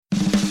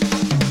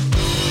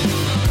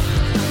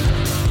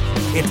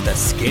It's the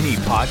Skinny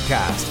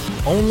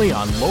Podcast, only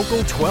on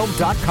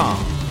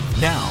Local12.com.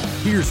 Now,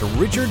 here's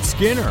Richard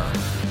Skinner.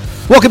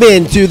 Welcome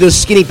into the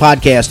Skinny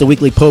Podcast, the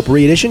weekly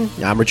potpourri edition.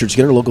 I'm Richard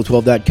Skinner,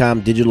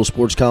 Local12.com digital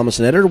sports columnist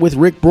and editor with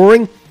Rick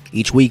Broering.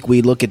 Each week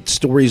we look at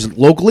stories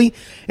locally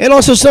and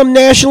also some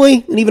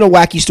nationally, and even a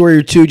wacky story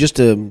or two just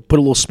to put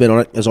a little spin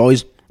on it. As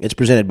always, it's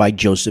presented by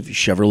Joseph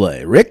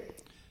Chevrolet. Rick?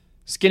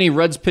 Skinny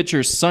Reds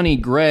pitcher Sonny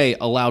Gray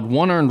allowed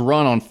one earned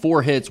run on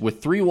 4 hits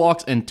with 3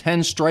 walks and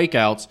 10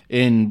 strikeouts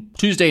in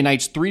Tuesday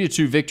night's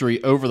 3-2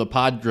 victory over the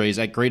Padres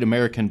at Great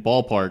American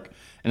Ballpark.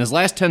 In his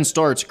last 10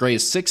 starts, Gray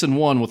is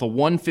 6-1 with a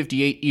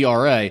 1.58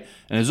 ERA,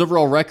 and his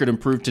overall record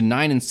improved to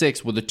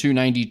 9-6 with a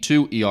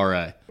 2.92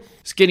 ERA.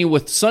 Skinny,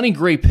 with Sonny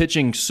Gray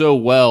pitching so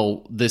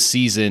well this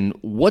season,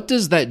 what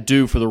does that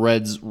do for the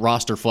Reds'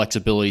 roster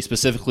flexibility,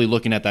 specifically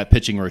looking at that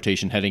pitching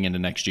rotation heading into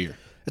next year?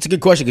 That's a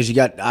good question because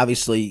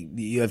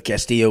you have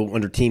Castillo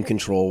under team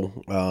control.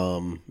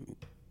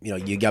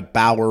 You got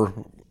Bauer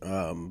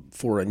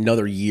for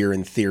another year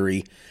in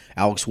theory.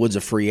 Alex Wood's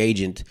a free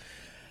agent.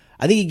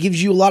 I think it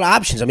gives you a lot of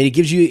options. I mean, it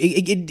gives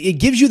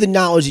you the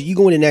knowledge that you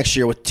go into next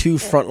year with 2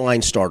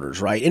 frontline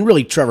starters, right? And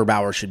really, Trevor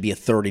Bauer should be a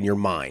third in your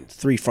mind.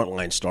 3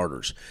 frontline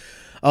starters.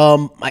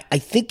 I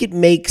think it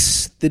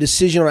makes the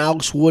decision on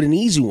Alex Wood an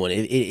easy one.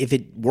 If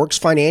it works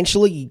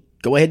financially,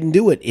 go ahead and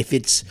do it. If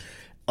it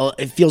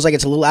feels like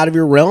it's a little out of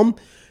your realm,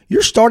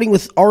 you're starting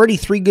with already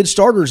 3 good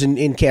starters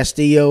in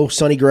Castillo,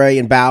 Sonny Gray,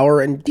 and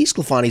Bauer, and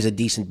DeSclafani's a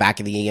decent back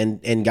of the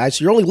end guy,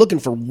 so you're only looking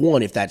for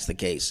 1 if that's the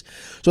case.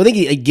 So I think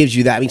it gives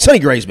you that. I mean, Sonny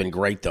Gray's been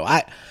great, though.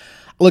 I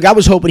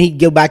was hoping he'd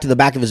go back to the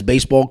back of his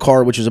baseball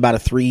card, which was about a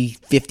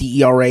 3.50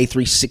 ERA,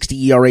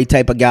 3.60 ERA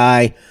type of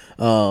guy.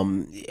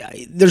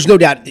 There's no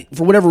doubt,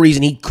 for whatever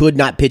reason, he could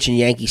not pitch in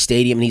Yankee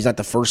Stadium, and he's not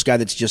the first guy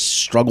that's just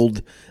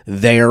struggled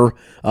there.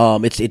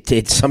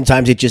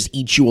 Sometimes it just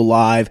eats you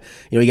alive.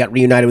 He got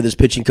reunited with his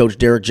pitching coach,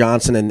 Derek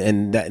Johnson,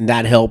 and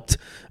that helped.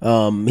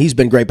 He's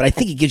been great, but I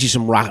think it gives you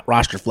some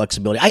roster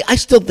flexibility. I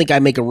still think I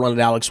make a run at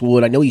Alex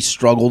Wood. I know he's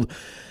struggled.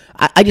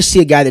 I just see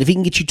a guy that if he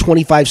can get you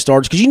 25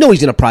 starts, because he's going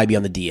to probably be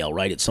on the DL,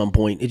 right, at some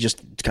point. It's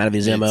kind of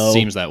his MO. It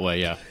seems that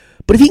way, yeah.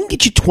 But if he can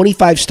get you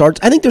 25 starts,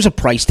 I think there's a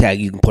price tag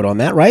you can put on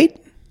that, right?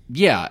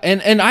 Yeah,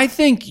 and I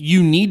think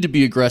you need to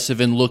be aggressive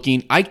in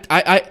looking.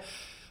 I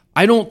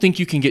don't think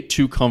you can get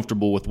too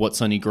comfortable with what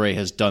Sonny Gray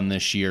has done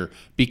this year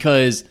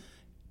because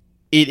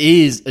it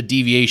is a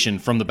deviation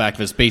from the back of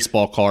his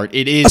baseball card.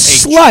 It is a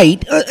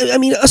slight. I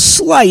mean,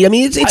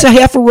 it's a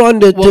half a run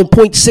to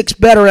 0.6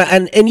 better.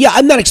 And yeah,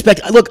 I'm not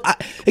expecting. Look,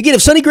 again,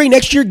 if Sonny Gray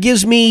next year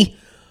gives me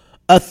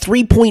a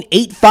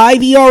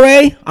 3.85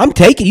 ERA, I'm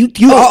taking you.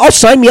 I'll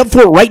sign me up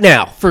for it right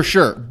now. For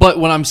sure. But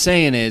what I'm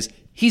saying is,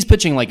 he's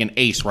pitching like an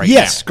ace right now.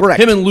 Yes,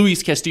 correct. Him and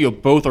Luis Castillo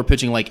both are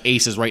pitching like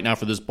aces right now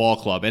for this ball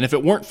club. And if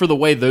it weren't for the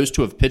way those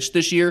two have pitched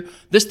this year,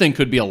 this thing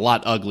could be a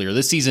lot uglier.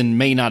 This season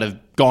may not have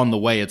gone the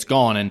way it's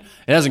gone, and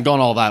it hasn't gone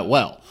all that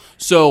well.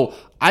 So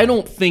I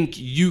don't think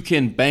you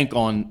can bank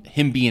on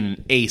him being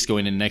an ace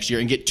going into next year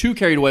and get too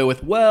carried away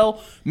with,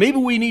 well, maybe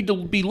we need to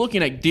be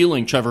looking at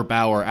dealing Trevor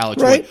Bauer,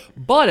 Alex Wood.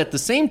 But at the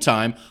same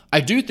time,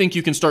 I do think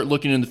you can start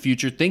looking in the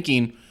future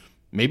thinking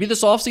maybe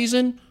this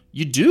offseason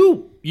you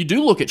do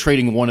look at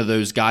trading one of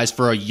those guys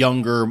for a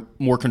younger,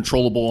 more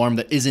controllable arm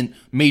that isn't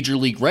major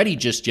league ready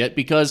just yet,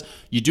 because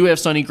you do have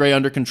Sonny Gray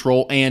under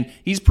control, and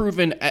he's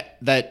proven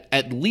that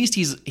at least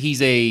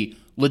he's a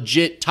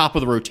legit top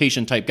of the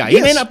rotation type guy. Yes.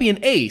 He may not be an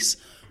ace,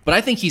 but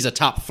I think he's a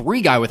top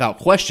 3 guy without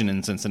question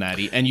in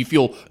Cincinnati, and you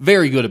feel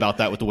very good about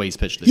that with the way he's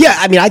pitched this year.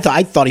 I mean, I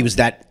thought he was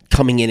that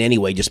coming in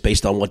anyway, just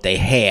based on what they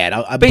had.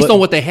 Based on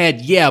what they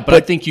had, yeah, but I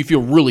think you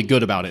feel really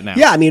good about it now.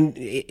 Yeah, I mean,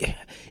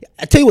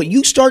 I tell you what,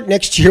 you start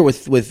next year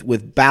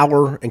with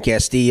Bauer and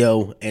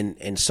Castillo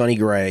and Sonny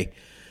Gray,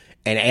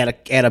 and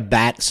add a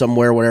bat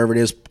somewhere, whatever it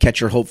is,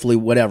 catcher, hopefully,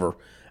 whatever.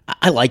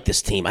 I like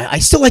this team. I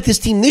still like this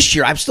team this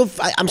year. I'm still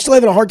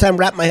having a hard time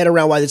wrapping my head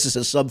around why this is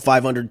a sub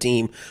 500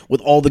 team with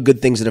all the good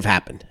things that have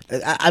happened.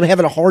 I'm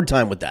having a hard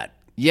time with that.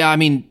 Yeah, I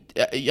mean,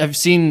 I've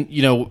seen,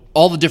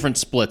 all the different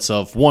splits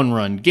of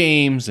 1-run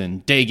games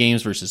and day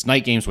games versus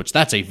night games, which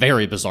that's a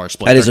very bizarre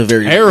split. That is a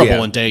very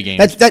terrible in day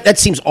games. That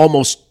seems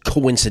almost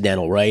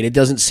coincidental, right? It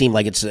doesn't seem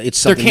like it's something.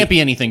 There can't be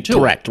anything to it.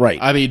 Correct, right.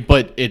 I mean,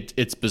 but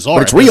it's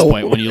bizarre but it's at real. this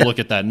point when you look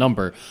at that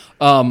number.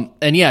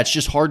 And yeah, it's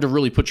just hard to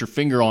really put your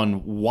finger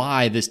on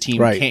why this team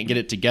can't get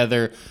it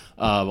together.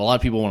 A lot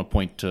of people want to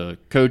point to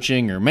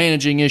coaching or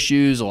managing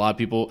issues. A lot of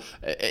people,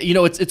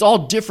 it's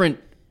all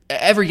different.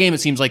 Every game, it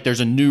seems like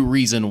there's a new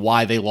reason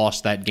why they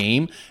lost that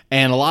game,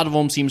 and a lot of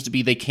them seems to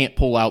be they can't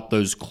pull out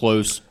those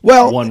close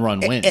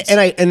one-run wins.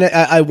 And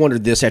I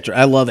wondered this after.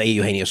 I love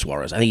Eugenio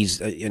Suarez. I think he's,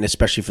 and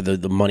especially for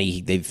the money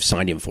they've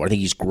signed him for, I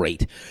think he's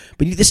great.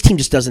 But this team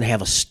just doesn't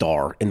have a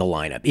star in the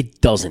lineup.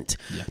 It doesn't.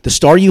 Yeah. The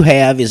star you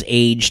have is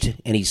aged,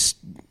 and he's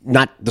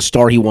not the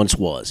star he once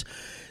was.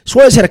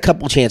 Suarez had a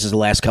couple chances the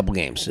last couple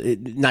games,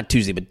 not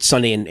Tuesday, but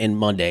Sunday and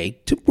Monday,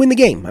 to win the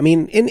game. I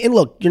mean, and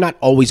look, you're not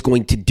always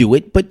going to do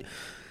it, but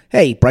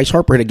Hey, Bryce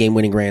Harper hit a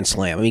game-winning grand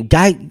slam. I mean,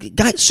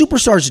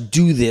 superstars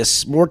do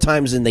this more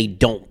times than they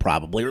don't,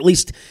 probably, or at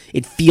least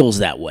it feels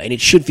that way, and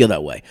it should feel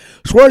that way.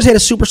 Suarez had a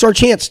superstar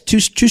chance two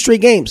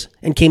straight games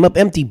and came up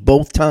empty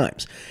both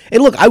times.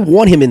 And look, I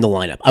want him in the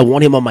lineup. I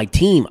want him on my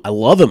team. I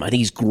love him. I think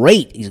he's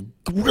great. He's a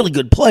really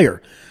good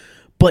player.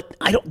 But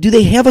do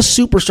they have a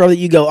superstar that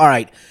you go, all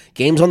right,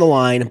 game's on the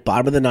line,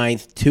 bottom of the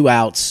ninth, 2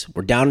 outs,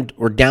 we're down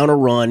a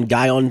run,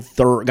 guy on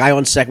third, guy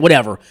on second,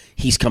 whatever,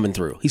 he's coming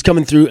through. He's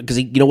coming through because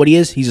you know what he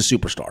is? He's a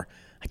superstar.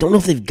 I don't know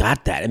if they've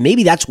got that. And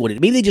maybe that's what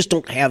maybe they just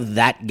don't have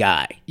that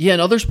guy. Yeah, in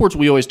other sports,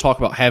 we always talk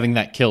about having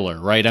that killer,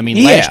 right? I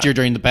mean, last year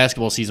during the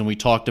basketball season, we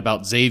talked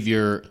about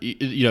Xavier,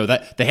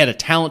 that they had a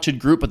talented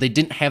group, but they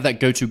didn't have that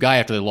go-to guy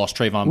after they lost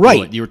Trayvon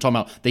Bullitt. You were talking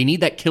about they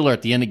need that killer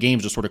at the end of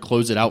games to sort of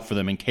close it out for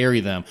them and carry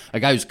them, a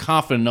guy who's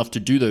confident enough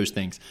to do those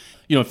things.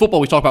 In football,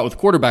 we talk about with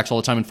quarterbacks all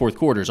the time in fourth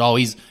quarters. Oh,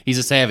 he's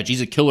a savage.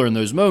 He's a killer in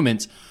those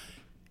moments.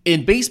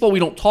 In baseball, we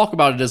don't talk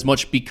about it as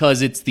much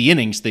because it's the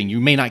innings thing. You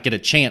may not get a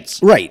chance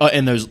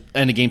in those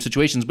end-of-game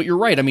situations. But you're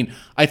right. I mean,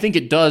 I think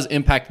it does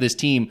impact this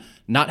team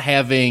not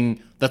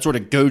having that sort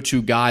of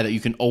go-to guy that you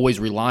can always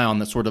rely on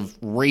that sort of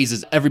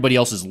raises everybody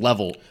else's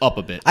level up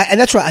a bit. And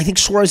that's right. I think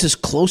Suarez is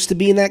close to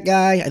being that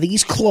guy. I think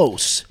he's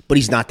close, but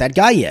he's not that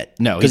guy yet.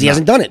 No, because he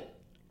hasn't done it.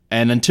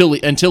 And until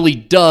he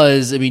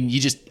does, I mean,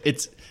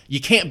 you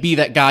can't be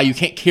that guy. You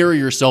can't carry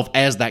yourself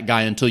as that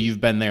guy until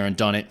you've been there and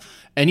done it.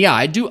 And yeah,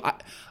 I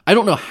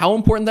don't know how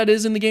important that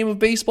is in the game of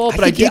baseball,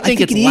 but I do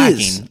think it's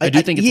lacking. I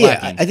do think it's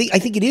lacking. I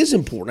think it is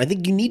important. I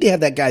think you need to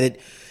have that guy that,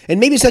 and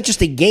maybe it's not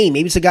just a game.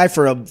 Maybe it's a guy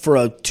for a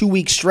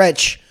 2-week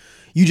stretch.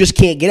 You just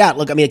can't get out.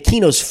 Look, I mean,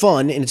 Aquino's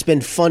fun, and it's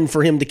been fun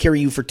for him to carry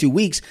you for 2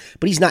 weeks,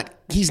 but he's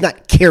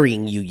not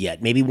carrying you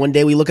yet. Maybe one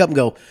day we look up and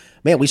go,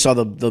 man, we saw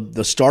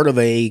the start of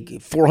a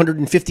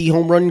 450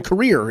 home run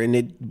career, and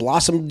it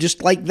blossomed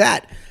just like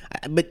that.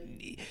 But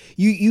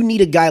you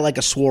need a guy like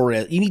a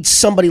Suarez. You need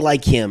somebody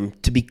like him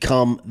to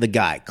become the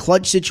guy.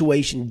 Clutch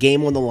situation,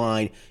 game on the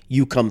line,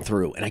 you come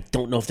through. And I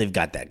don't know if they've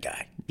got that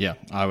guy. Yeah,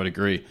 I would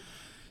agree.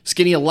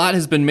 Skinny, a lot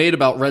has been made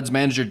about Reds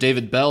manager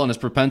David Bell and his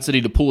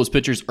propensity to pull his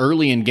pitchers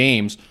early in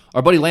games.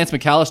 Our buddy Lance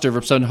McAllister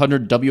from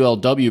 700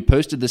 WLW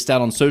posted this stat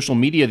on social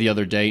media the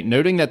other day,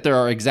 noting that there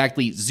are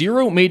exactly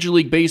 0 Major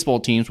League Baseball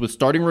teams with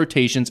starting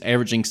rotations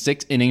averaging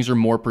 6 innings or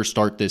more per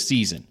start this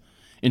season.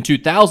 In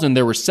 2000,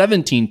 there were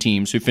 17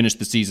 teams who finished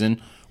the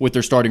season with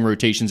their starting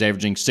rotations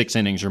averaging 6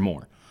 innings or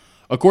more.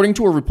 According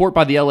to a report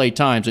by the LA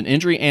Times, an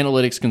injury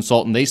analytics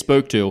consultant they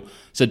spoke to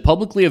said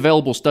publicly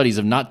available studies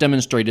have not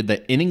demonstrated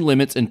that inning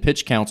limits and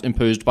pitch counts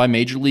imposed by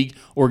major league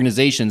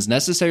organizations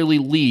necessarily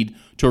lead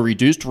to a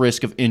reduced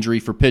risk of injury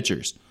for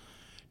pitchers.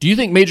 Do you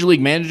think major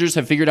league managers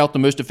have figured out the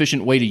most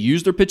efficient way to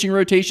use their pitching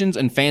rotations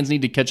and fans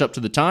need to catch up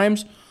to the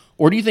times?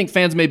 Or do you think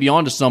fans may be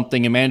onto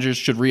something and managers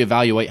should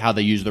reevaluate how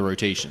they use their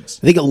rotations?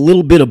 I think a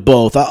little bit of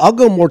both. I'll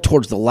go more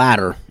towards the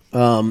latter.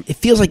 It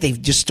feels like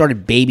they've just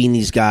started babying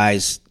these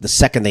guys the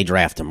second they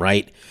draft them,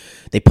 right?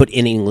 They put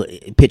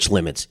pitch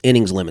limits,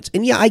 innings limits.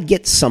 And yeah, I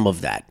get some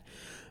of that.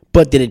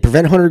 But did it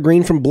prevent Hunter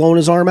Green from blowing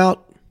his arm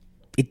out?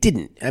 It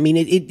didn't. I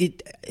mean,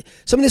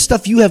 some of this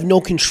stuff you have no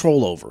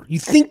control over. You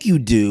think you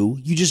do,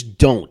 you just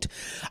don't.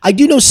 I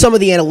do know some of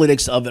the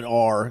analytics of it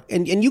are,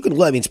 and you can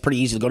look, I mean, it's pretty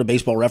easy to go to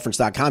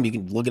baseballreference.com. You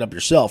can look it up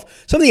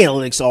yourself. Some of the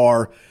analytics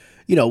are,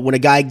 when a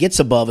guy gets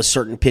above a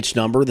certain pitch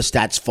number, the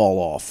stats fall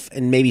off.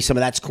 And maybe some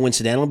of that's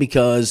coincidental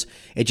because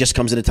it just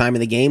comes at a time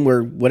in the game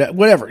where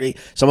whatever.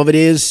 Some of it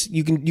is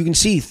you can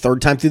see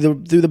third time through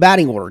the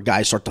batting order,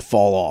 guys start to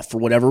fall off for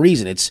whatever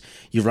reason. It's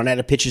you've run out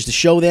of pitches to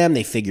show them,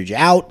 they figured you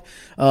out,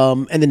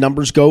 and the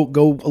numbers go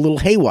a little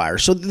haywire.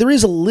 So there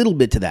is a little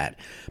bit to that.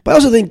 But I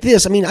also think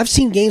this, I mean, I've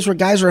seen games where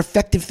guys are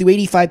effective through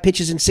 85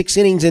 pitches in 6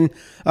 innings, and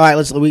all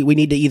right, we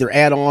need to either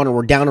add on or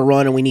we're down a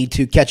run and we need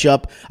to catch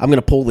up. I'm going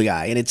to pull the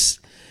guy, and it's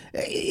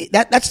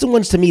that's the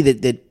ones to me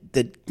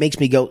that makes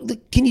me go,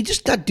 can you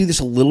just not do this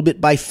a little bit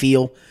by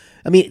feel?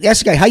 I mean, ask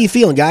the guy, how you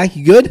feeling, guy?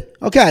 You good?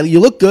 Okay, you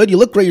look good. You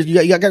look great.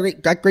 You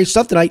got great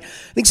stuff tonight.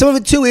 I think some of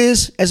it, too,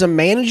 is, as a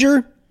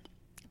manager,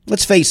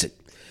 let's face it,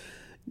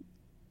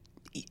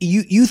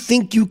 you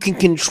think you can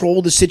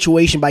control the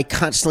situation by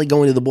constantly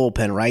going to the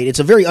bullpen, right? It's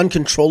a very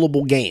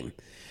uncontrollable game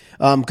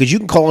because you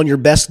can call on your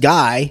best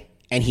guy,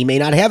 and he may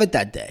not have it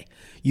that day.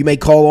 You may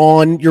call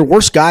on your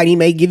worst guy, and he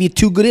may give you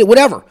 2 good,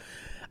 whatever.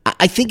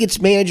 I think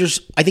it's managers,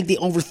 I think they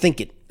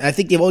overthink it. I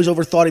think they've always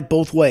overthought it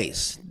both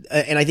ways.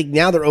 And I think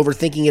now they're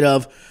overthinking it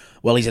of,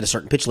 well, he's at a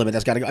certain pitch limit.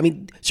 That's got to go. I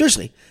mean,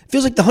 seriously, it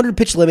feels like the 100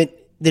 pitch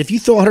limit that if you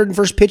throw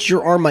 101st pitch,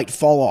 your arm might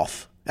fall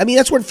off. I mean,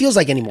 that's what it feels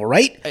like anymore,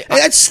 right?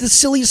 That's the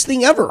silliest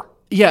thing ever.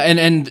 Yeah,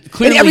 and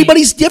clearly... And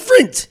everybody's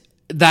different.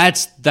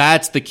 That's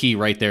the key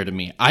right there to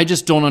me. I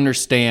just don't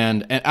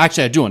understand. And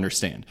actually, I do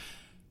understand.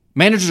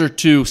 Managers are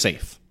too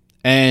safe.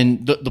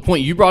 And the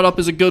point you brought up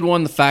is a good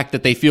one, the fact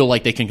that they feel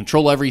like they can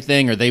control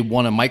everything or they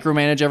want to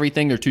micromanage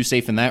everything. They're too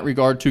safe in that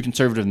regard, too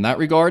conservative in that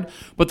regard.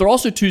 But they're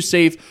also too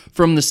safe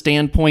from the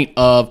standpoint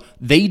of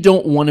they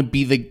don't want to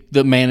be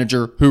the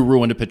manager who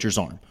ruined a pitcher's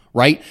arm,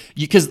 right?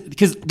 Because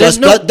there's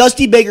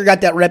Dusty Baker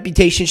got that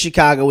reputation in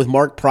Chicago with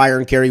Mark Pryor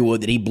and Kerry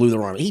Wood that he blew the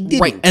arm. He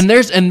didn't. Right, and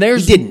there's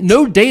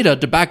no data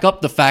to back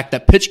up the fact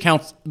that pitch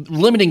counts,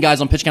 limiting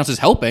guys on pitch counts is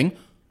helping.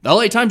 The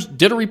LA Times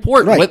did a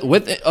report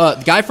with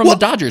a guy from the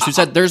Dodgers who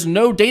said there's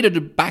no data to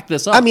back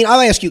this up. I mean,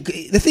 I'll ask you,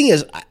 the thing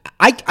is,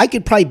 I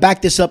could probably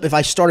back this up if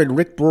I started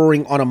Rick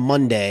Broering on a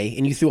Monday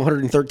and you threw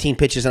 113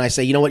 pitches and I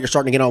say, you know what, you're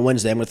starting to get on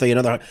Wednesday, I'm going to throw you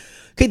another.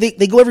 Okay,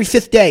 they go every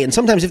fifth day, and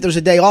sometimes if there's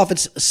a day off,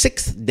 it's a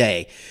sixth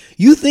day.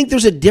 You think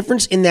there's a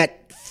difference in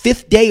that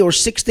fifth day or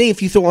sixth day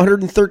if you throw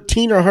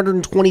 113 or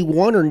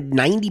 121 or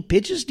 90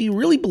 pitches? Do you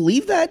really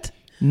believe that?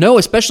 No,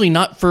 especially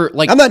not for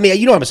I'm not.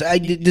 You know what I'm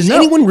saying? Does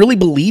anyone really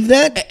believe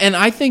that? And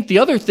I think the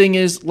other thing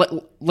is,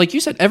 like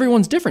you said,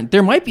 everyone's different.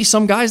 There might be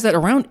some guys that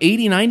around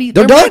 80, 90,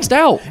 they're maxed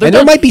out.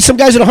 There might be some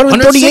guys at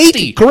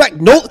 138.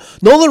 Correct.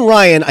 Nolan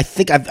Ryan. I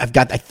think I've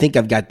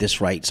got this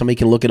right. Somebody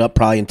can look it up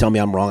probably and tell me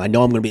I'm wrong. I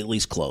know I'm going to be at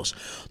least close.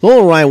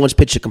 Nolan Ryan once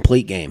pitched a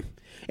complete game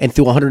and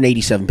threw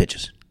 187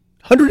 pitches.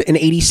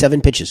 187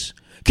 pitches.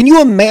 Can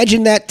you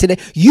imagine that today?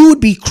 You would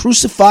be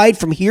crucified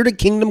from here to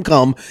kingdom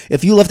come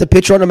if you left a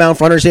pitcher on the mound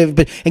for 107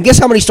 pitches. And guess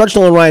how many starts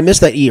Nolan Ryan missed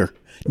that year?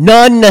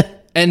 None.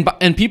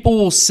 And people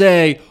will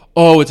say,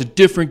 oh, it's a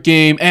different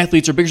game.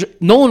 Athletes are bigger.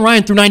 Nolan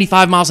Ryan threw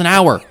 95 miles an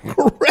hour.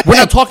 Correct. We're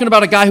not talking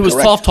about a guy who was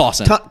cloth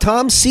tossing.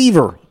 Tom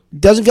Seaver.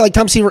 Doesn't feel like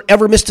Tom Seaver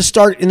ever missed a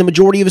start in the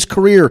majority of his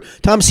career.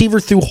 Tom Seaver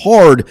threw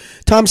hard.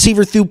 Tom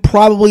Seaver threw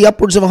probably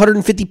upwards of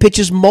 150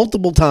 pitches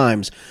multiple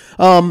times.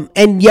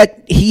 And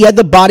yet he had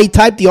the body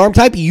type, the arm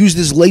type. He used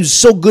his legs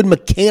so good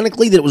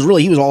mechanically that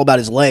he was all about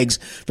his legs.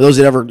 For those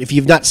that if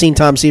you've not seen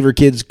Tom Seaver,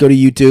 kids, go to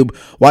YouTube.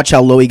 Watch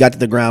how low he got to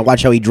the ground.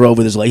 Watch how he drove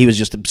with his leg. He was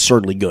just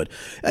absurdly good.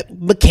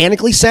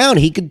 Mechanically sound.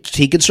 He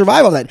could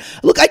survive on that.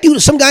 Look,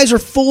 some guys are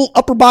full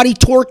upper body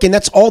torque and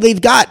that's all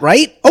they've got,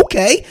 right?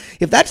 Okay.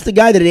 If that's the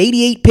guy that at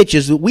 88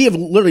 pitches, we have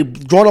literally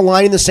drawn a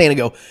line in the sand and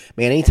go,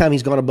 man, anytime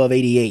he's gone above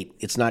 88,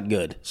 it's not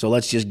good. So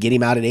let's just get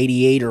him out at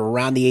 88 or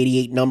around the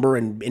 88 number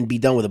and be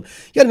done with him.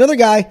 You got another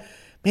guy,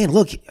 man,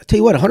 look, I tell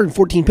you what,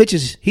 114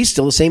 pitches, he's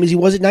still the same as he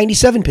was at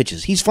 97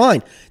 pitches. He's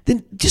fine.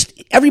 Then just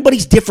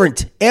everybody's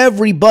different.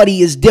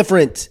 Everybody is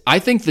different. I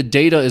think the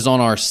data is on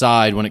our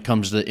side when it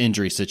comes to the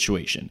injury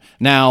situation.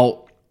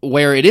 Now,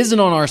 where it isn't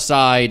on our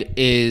side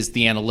is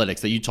the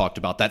analytics that you talked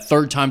about, that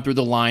third time through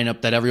the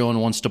lineup that everyone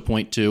wants to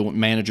point to,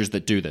 managers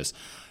that do this.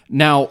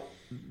 Now,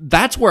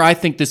 that's where I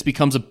think this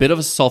becomes a bit of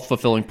a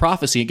self-fulfilling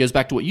prophecy. It goes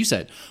back to what you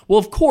said. Well,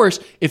 of course,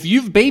 if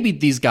you've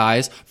babied these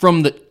guys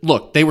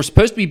look, they were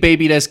supposed to be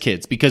babied as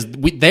kids because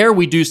we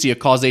do see a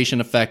causation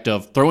effect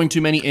of throwing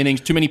too many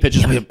innings, too many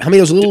pitches. How many of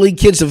those little league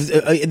kids have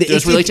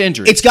just relate to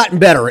injury? It's gotten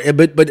better,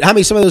 but how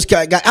many some of those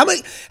guys? How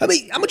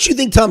much you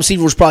think Tom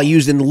Seaver was probably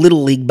used in the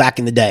little league back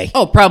in the day?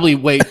 Oh, probably.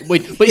 Wait.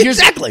 But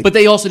exactly. But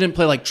they also didn't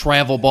play like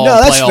travel ball.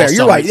 No, that's fair.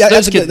 You're right. Yeah,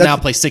 those kids now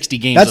play 60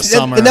 games a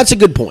summer, and that's a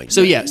good point.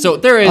 So yeah,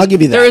 there is. I'll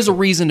give you that. There is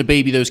a reason to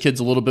baby those kids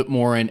a little bit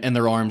more and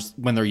their arms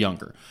when they're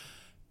younger.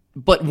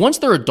 But once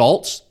they're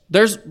adults,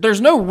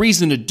 there's no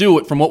reason to do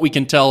it from what we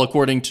can tell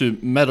according to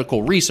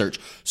medical research.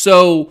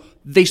 So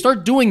they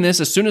start doing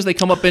this as soon as they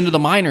come up into the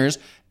minors,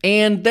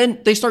 and then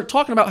they start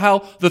talking about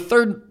how the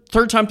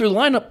third time through the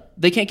lineup,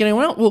 they can't get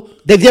anyone out. Well,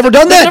 they've never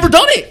done that. They've never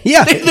done it.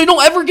 Yeah. They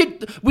don't ever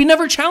we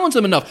never challenge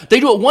them enough. They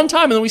do it one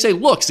time, and then we say,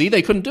 look, see,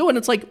 they couldn't do it. And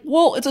it's like,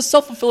 well, it's a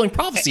self-fulfilling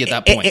prophecy at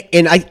that point.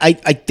 And I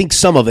think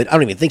some of it, I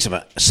don't even think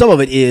some of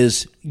it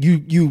is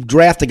you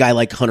draft a guy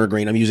like Hunter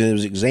Green. I'm using him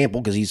as an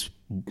example because he's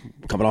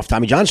coming off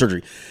Tommy John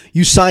surgery.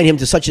 You sign him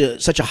to such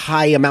a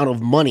high amount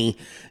of money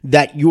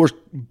that you're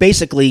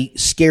basically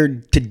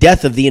scared to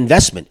death of the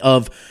investment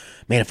of,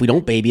 man, if we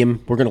don't baby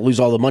him, we're going to lose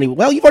all the money.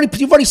 Well, you've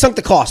already sunk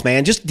the cost,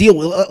 man. Just deal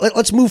with it.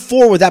 Let's move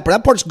forward with that. But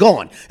that part's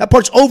gone. That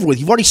part's over with.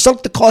 You've already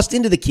sunk the cost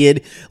into the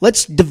kid.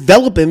 Let's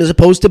develop him as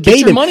opposed to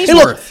baby him. Money's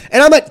worth.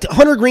 And I'm at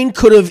Hunter Green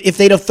could have, if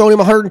they'd have thrown him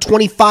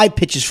 125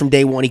 pitches from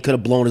day one, he could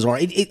have blown his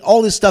arm.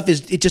 All this stuff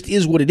it just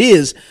is what it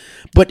is.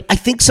 But I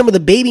think some of the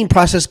babying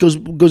process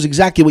goes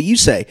exactly what you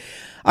say.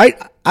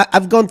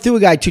 I've gone through a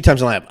guy 2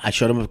 times in the lineup. I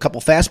showed him a couple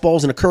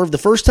fastballs and a curve the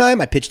first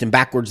time. I pitched him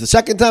backwards the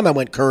second time. I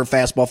went curve,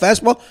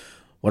 fastball.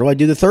 What do I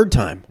do the third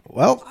time?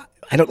 Well,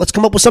 let's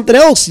come up with something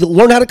else. You'll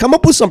learn how to come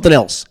up with something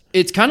else.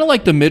 It's kind of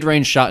like the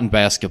mid-range shot in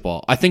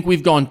basketball. I think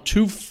we've gone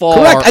too far.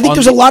 Correct. I think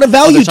there's a lot of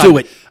value to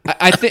it.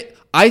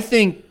 I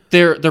think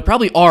there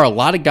probably are a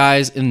lot of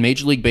guys in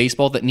Major League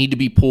Baseball that need to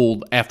be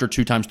pulled after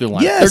 2 times through the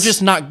lineup. Yes. They're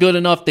just not good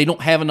enough. They don't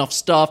have enough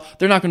stuff.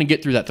 They're not going to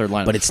get through that third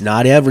lineup. But it's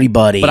not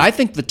everybody. But I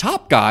think the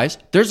top guys,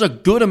 there's a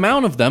good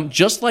amount of them,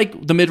 just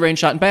like the mid-range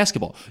shot in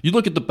basketball. You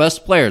look at the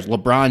best players,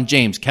 LeBron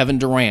James, Kevin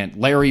Durant,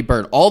 Larry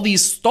Bird, all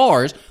these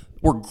stars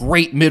were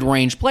great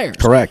mid-range players.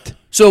 Correct.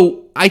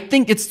 So I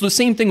think it's the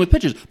same thing with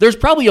pitchers. There's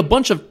probably a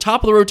bunch of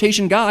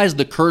top-of-the-rotation guys,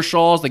 the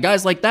Kershaws, the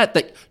guys like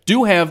that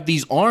do have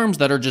these arms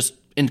that are just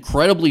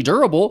incredibly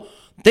durable.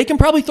 They can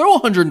probably throw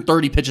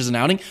 130 pitches an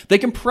outing. They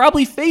can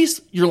probably face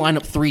your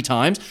lineup 3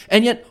 times,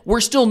 and yet we're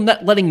still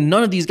not letting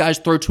none of these guys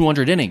throw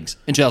 200 innings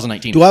in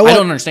 2019. I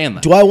don't understand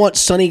that. Do I want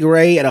Sonny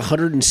Gray at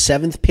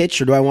 107th pitch,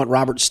 or do I want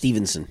Robert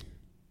Stevenson?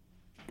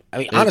 I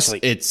mean, honestly,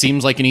 it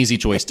seems like an easy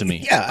choice to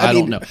me. Yeah, I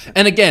don't know.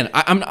 And again,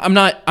 I'm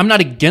not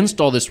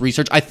against all this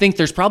research. I think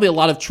there's probably a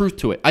lot of truth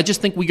to it. I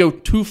just think we go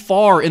too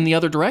far in the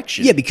other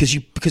direction. Yeah,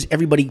 because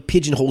everybody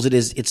pigeonholes it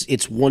as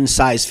it's one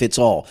size fits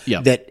all.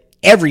 Yeah. That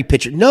every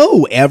pitcher,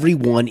 no,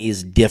 everyone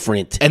is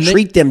different. And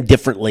treat them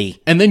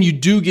differently. And then you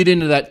do get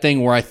into that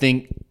thing where I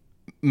think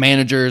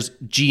managers,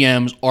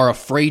 GMs are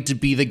afraid to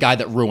be the guy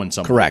that ruins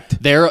something.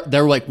 Correct. They're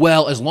like,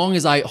 well, as long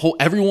as I hold,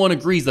 everyone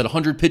agrees that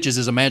 100 pitches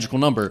is a magical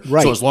number.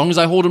 Right. So as long as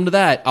I hold him to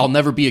that, I'll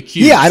never be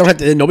accused. Yeah, I don't have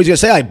to. Nobody's gonna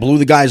say I blew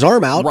the guy's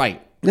arm out.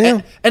 Right.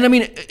 Yeah. And I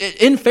mean,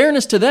 in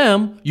fairness to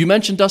them, you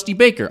mentioned Dusty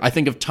Baker. I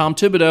think of Tom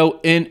Thibodeau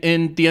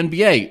in the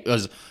NBA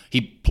as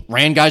he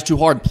ran guys too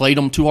hard, played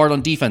them too hard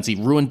on defense. He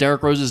ruined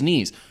Derrick Rose's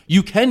knees.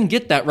 You can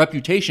get that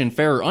reputation,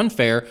 fair or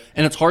unfair,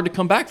 and it's hard to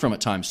come back from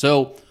at times.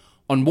 So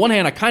on one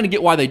hand, I kind of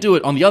get why they do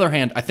it. On the other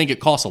hand, I think it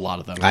costs a lot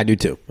of them. I do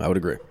too. I would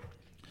agree.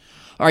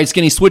 All right,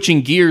 Skinny,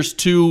 switching gears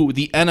to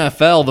the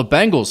NFL, the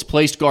Bengals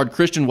placed guard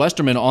Christian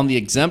Westerman on the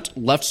exempt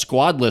left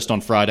squad list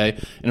on Friday,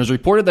 and it was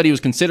reported that he was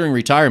considering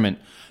retirement.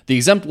 The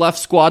exempt left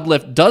squad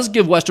list does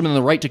give Westerman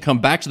the right to come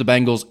back to the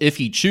Bengals if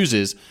he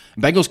chooses.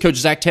 Bengals coach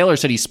Zach Taylor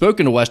said he's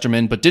spoken to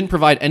Westerman, but didn't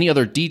provide any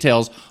other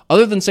details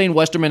other than saying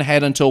Westerman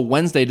had until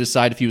Wednesday to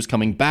decide if he was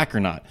coming back or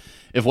not.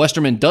 If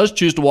Westerman does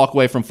choose to walk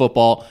away from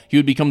football, he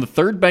would become the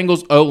third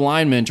Bengals O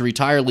lineman to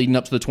retire leading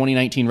up to the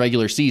 2019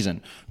 regular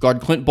season.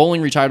 Guard Clint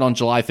Bowling retired on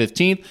July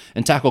 15th,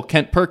 and tackle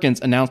Kent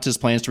Perkins announced his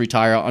plans to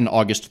retire on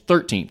August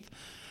 13th.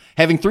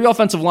 Having three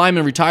offensive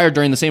linemen retire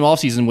during the same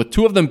offseason, with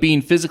two of them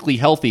being physically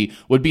healthy,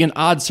 would be an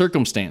odd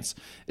circumstance.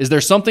 Is there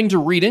something to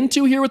read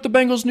into here with the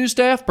Bengals' new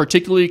staff,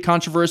 particularly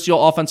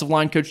controversial offensive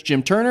line coach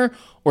Jim Turner,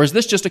 or is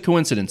this just a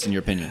coincidence in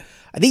your opinion?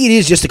 I think it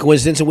is just a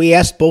coincidence, and we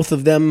asked both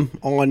of them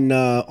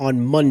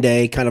on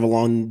Monday, kind of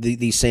along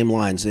these same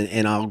lines.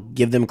 And I'll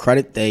give them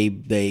credit; they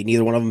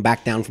neither one of them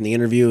backed down from the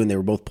interview, and they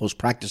were both post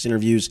practice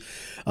interviews.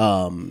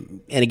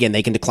 And again,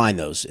 they can decline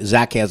those.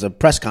 Zach has a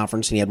press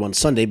conference, and he had one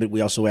Sunday, but we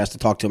also asked to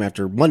talk to him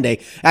after Monday.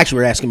 Actually,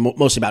 we were asking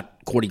mostly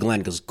about Cordy Glenn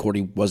because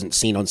Cordy wasn't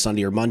seen on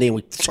Sunday or Monday, and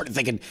we started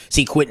thinking,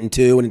 see Quentin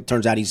too, and it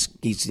turns out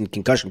he's in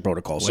concussion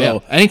protocol.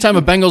 So anytime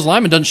a Bengals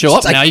lineman doesn't show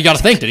up, now you got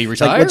to think, did he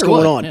retire? What's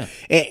going on? Yeah.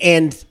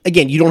 And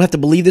again, you don't have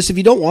to believe this if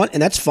you don't want,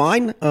 and that's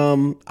fine.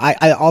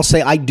 I'll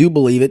say I do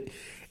believe it.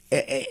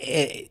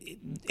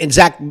 And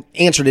Zach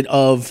answered it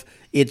of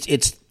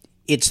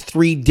it's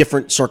three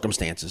different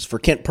circumstances. For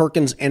Kent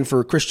Perkins and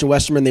for Christian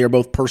Westerman, they are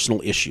both personal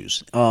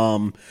issues.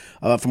 From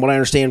what I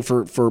understand,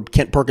 for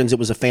Kent Perkins, it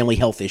was a family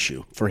health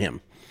issue for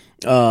him.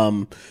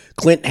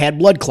 Clint had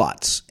blood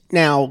clots.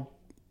 Now,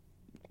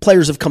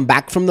 players have come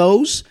back from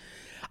those.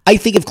 I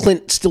think if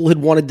Clint still had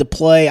wanted to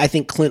play, I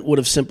think Clint would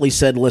have simply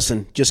said,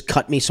 listen, just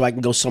cut me so I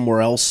can go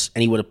somewhere else,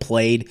 and he would have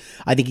played.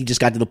 I think he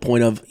just got to the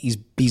point of he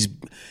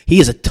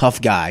is a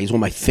tough guy. He's one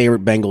of my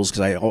favorite Bengals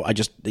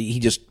because he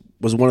just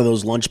was one of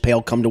those lunch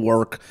pail, come to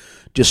work,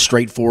 just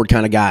straightforward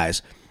kind of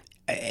guys.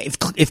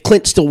 If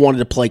Clint still wanted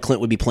to play,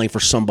 Clint would be playing for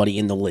somebody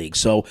in the league.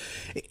 So,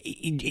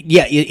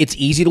 yeah, it's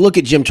easy to look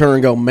at Jim Turner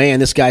and go, man,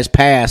 this guy's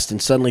passed,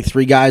 and suddenly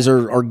three guys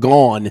are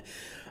gone.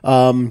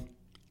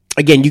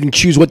 Again, you can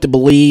choose what to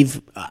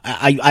believe.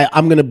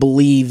 I'm going to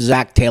believe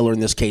Zach Taylor in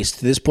this case.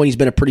 To this point, he's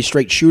been a pretty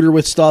straight shooter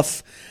with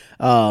stuff.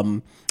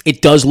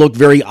 It does look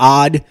very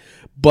odd,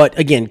 but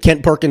again,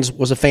 Kent Perkins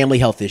was a family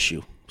health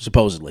issue,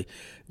 supposedly.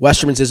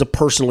 Westerman's is a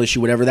personal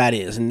issue, whatever that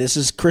is. And this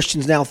is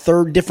Christian's now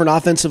third different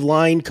offensive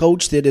line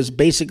coach that has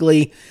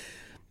basically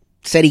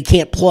said he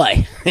can't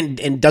play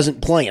and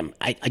doesn't play him.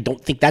 I don't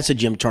think that's a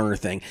Jim Turner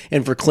thing.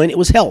 And for Clint, it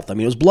was health. I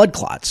mean, it was blood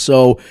clots.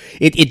 So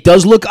it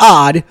does look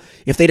odd.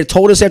 If they'd have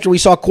told us after we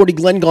saw Cordy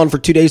Glenn gone for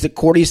 2 days that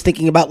Cordy's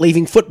thinking about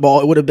leaving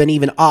football, it would have been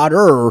even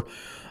odder.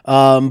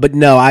 But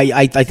no,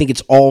 I think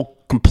it's all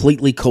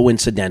completely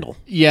coincidental.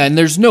 Yeah, and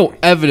there's no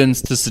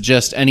evidence to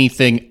suggest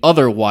anything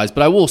otherwise.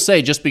 But I will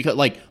say, just because,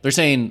 they're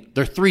saying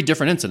there are three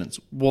different incidents.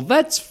 Well,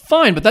 that's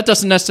fine, but that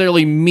doesn't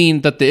necessarily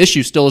mean that the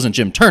issue still isn't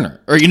Jim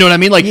Turner. Or, you know what I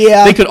mean?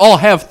 They could all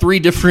have three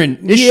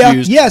different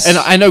issues. Yes. And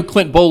I know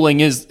Clint Bowling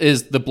is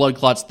the blood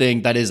clots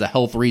thing. That is a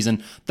health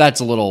reason. That's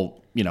a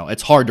little,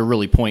 it's hard to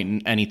really point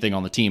in anything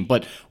on the team.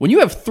 But when you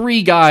have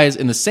three guys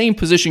in the same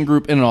position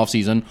group in an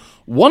offseason,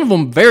 one of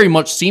them very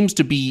much seems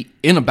to be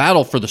in a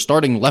battle for the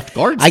starting left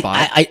guard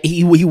spot.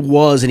 He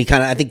was, and he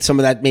kind of, I think some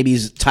of that maybe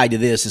is tied to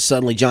this, is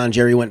suddenly John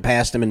Jerry went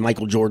past him and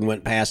Michael Jordan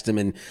went past him,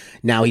 and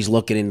now he's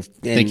looking and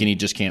thinking he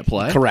just can't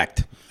play.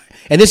 Correct.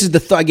 And this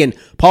is again,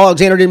 Paul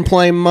Alexander didn't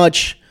play him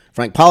much.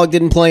 Frank Pollock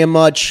didn't play him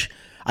much.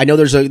 I know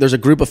there's a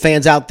group of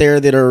fans out there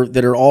that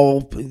are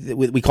all,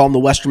 we call them the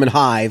Westerman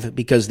Hive,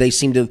 because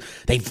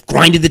they've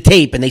grinded the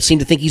tape and they seem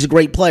to think he's a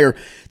great player.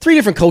 Three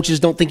different coaches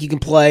don't think you can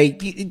play.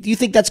 Do you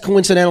think that's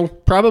coincidental?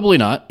 Probably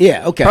not.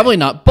 Yeah, okay. Probably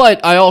not.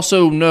 But I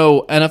also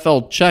know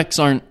NFL checks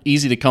aren't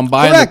easy to come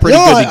by. Correct. And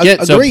they're pretty good to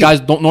get. So agreed.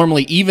 guys don't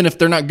normally, even if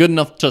they're not good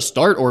enough to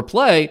start or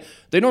play,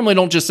 they normally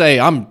don't just say,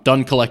 I'm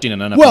done collecting an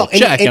NFL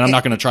check and I'm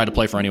not going to try to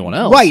play for anyone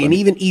else. Right, and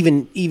even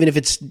if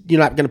it's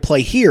you're not going to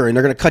play here and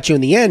they're going to cut you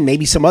in the end,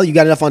 maybe you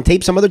got enough on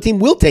tape, some other team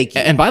will take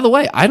you. And by the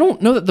way, I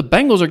don't know that the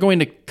Bengals are going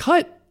to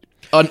cut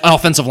an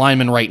offensive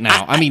lineman right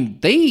now. I mean,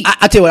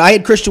 I tell you what, I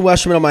had Christian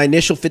Westerman on my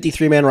initial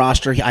 53-man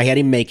roster. I had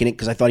him making it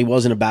because I thought he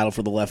was in a battle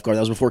for the left guard.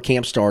 That was before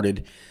camp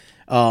started.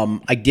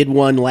 I did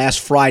one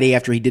last Friday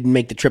after he didn't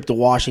make the trip to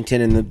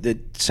Washington, and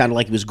it sounded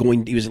like he was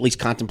at least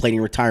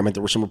contemplating retirement.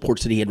 There were some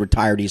reports that he had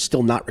retired. He's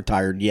still not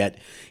retired yet.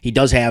 He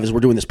does have, as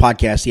we're doing this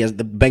podcast, he has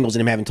the Bengals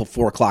didn't have until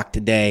 4 o'clock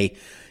today.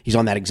 He's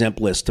on that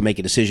exempt list to make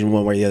a decision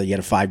one way or the other. You had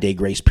a 5-day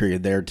grace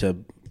period there to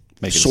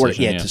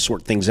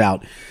sort things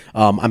out.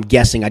 I'm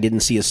guessing I didn't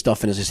see his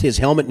stuff in his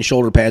helmet and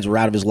shoulder pads were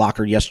out of his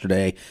locker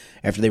yesterday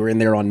after they were in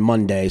there on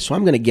Monday. So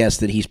I'm going to guess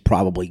that he's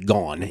probably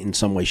gone in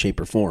some way,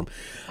 shape, or form.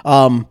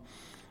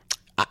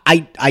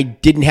 I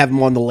didn't have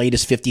him on the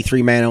latest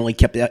 53-man. I only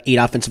kept 8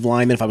 offensive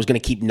linemen. If I was going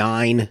to keep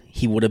 9,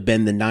 he would have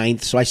been the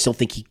 9th. So I still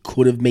think he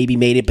could have maybe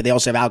made it. But they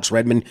also have Alex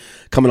Redmond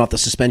coming off the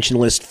suspension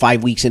list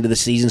 5 weeks into the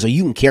season. So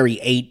you can carry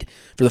 8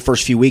 for the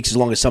first few weeks as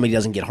long as somebody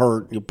doesn't get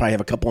hurt. You'll probably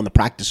have a couple on the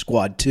practice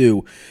squad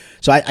too.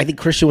 So I think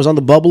Christian was on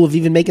the bubble of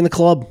even making the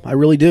club. I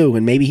really do.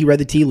 And maybe he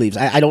read the tea leaves.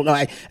 I don't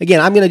know. Again,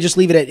 I'm going to just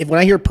leave it at, when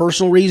I hear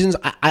personal reasons,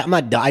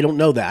 I don't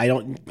know that. I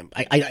don't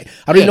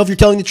even know if you're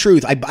telling the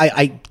truth.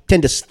 I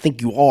tend to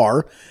think you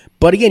are.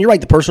 But again, you're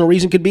right. The personal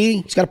reason could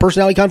be he's got a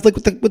personality conflict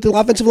with the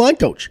offensive line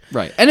coach.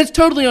 Right. And it's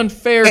totally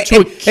unfair to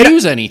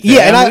accuse anything.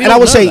 Yeah, and I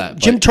will say that,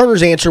 Jim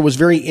Turner's answer was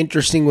very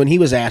interesting when he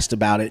was asked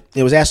about it.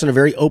 It was asked in a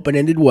very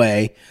open-ended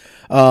way.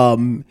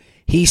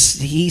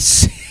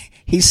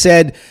 He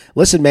said,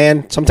 listen,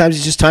 man, sometimes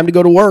it's just time to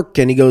go to work.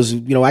 And he goes,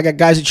 I got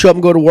guys that show up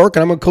and go to work,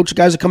 and I'm going to coach the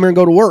guys that come here and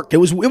go to work. It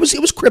was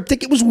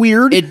cryptic. It was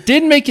weird. It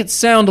did make it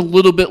sound a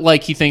little bit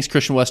like he thinks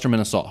Christian Westerman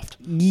is soft.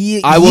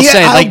 I will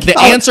say, the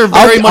answer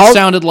very much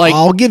sounded like.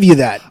 I'll give you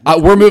that.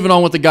 We're moving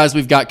on with the guys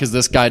we've got because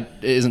this guy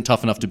isn't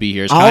tough enough to be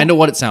here. It's kind of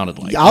what it sounded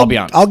like. I'll be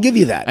honest. I'll give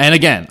you that. And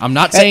again, I'm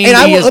not saying he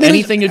has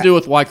anything to do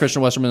with why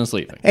Christian Westerman is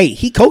leaving. Hey,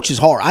 he coaches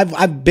hard.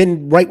 I've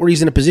been right where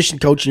he's in a position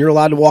coach, and you're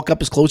allowed to walk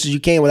up as close as you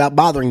can without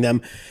bothering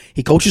them.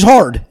 He coaches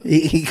hard.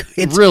 He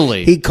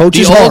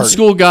coaches the hard. Old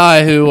school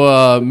guy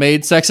who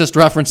made sexist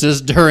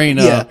references during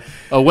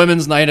a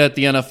women's night at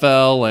the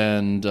NFL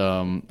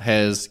and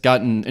has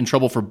gotten in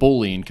trouble for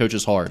bullying.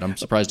 Coaches hard. I'm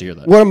surprised to hear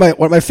that. One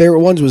of my favorite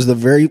ones was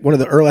one of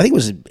the early. I think it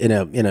was in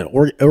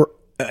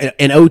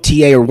an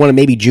OTA or one of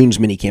maybe June's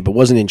mini camp. It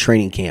wasn't in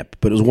training camp,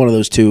 but it was one of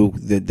those two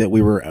that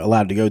we were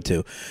allowed to go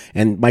to.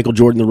 And Michael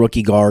Jordan, the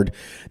rookie guard,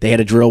 they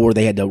had a drill where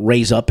they had to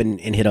raise up and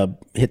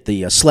hit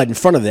the sled in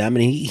front of them.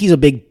 And he's a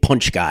big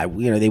punch guy.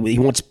 He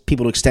wants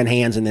people to extend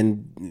hands and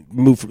then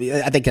move.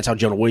 I think that's how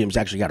Jonah Williams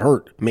actually got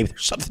hurt. Maybe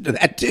there's something to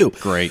that too.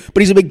 Great,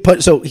 but he's a big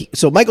punch.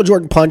 So Michael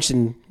Jordan punched,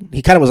 and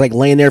he kind of was like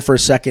laying there for a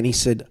second. He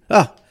said,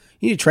 "Oh,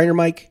 you need a trainer,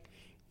 Mike?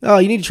 Oh,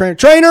 you need a trainer?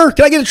 Trainer?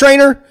 Can I get a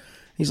trainer?"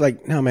 He's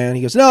like, "No, man."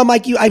 He goes, "No,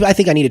 Mike, I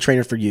think I need a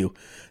trainer for you."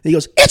 And he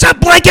goes, "It's a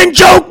blanking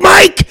joke,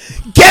 Mike!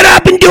 Get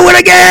up and do it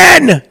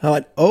again!" I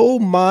went, "Oh,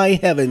 my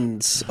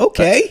heavens.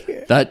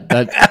 Okay." That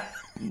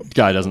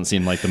guy doesn't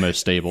seem like the most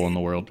stable in the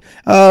world.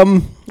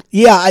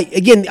 Yeah,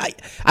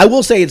 I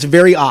will say it's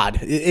very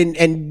odd,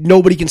 and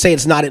nobody can say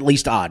it's not at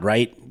least odd,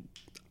 right?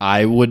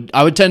 I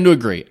would tend to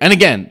agree. And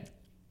again,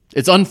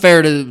 it's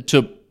unfair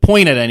to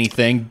point at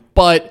anything,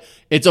 but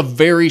it's a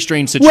very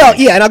strange situation. Well,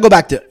 yeah, and I'll go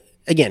back to,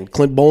 again,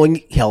 Clint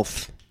Bowling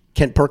health,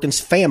 Kent Perkins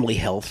family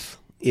health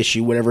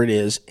issue, whatever it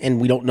is,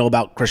 and we don't know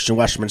about Christian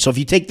Westerman. So if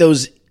you take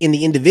those in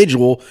the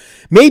individual,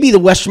 maybe the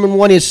Westerman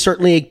one is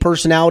certainly a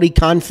personality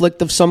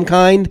conflict of some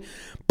kind,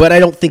 but I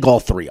don't think all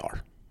three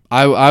are.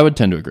 I would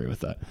tend to agree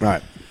with that. All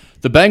right.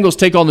 The Bengals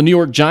take on the New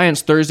York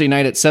Giants Thursday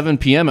night at 7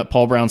 p.m. at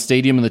Paul Brown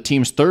Stadium in the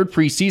team's third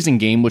preseason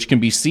game, which can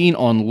be seen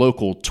on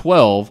Local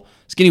 12.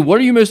 Skinny, what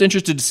are you most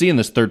interested to see in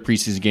this third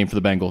preseason game for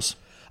the Bengals?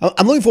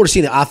 I'm looking forward to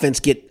seeing the offense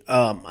get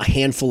a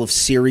handful of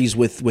series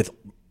with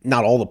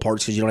not all the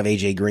parts, because you don't have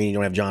A.J. Green, you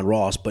don't have John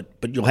Ross, but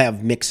you'll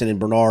have Mixon and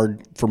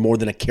Bernard for more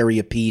than a carry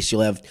apiece.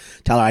 You'll have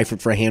Tyler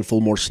Eifert for a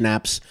handful more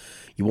snaps.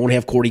 You won't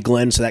have Cordy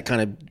Glenn, so that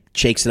kind of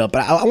shakes it up.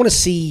 But I want to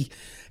see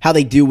how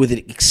they do with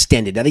it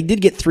extended. Now, they did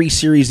get 3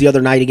 series the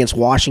other night against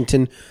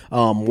Washington.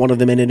 One of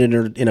them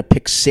ended in a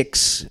pick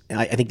 6.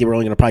 I think they were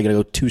only probably going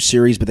to go 2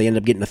 series, but they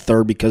ended up getting a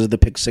third because of the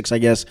pick 6, I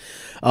guess.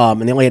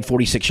 And they only had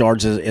 46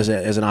 yards as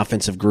an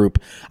offensive group.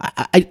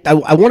 I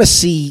want to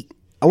see.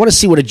 I want to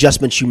see what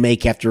adjustments you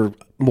make after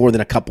more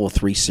than a couple of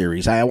 3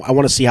 series. I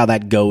want to see how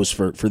that goes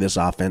for this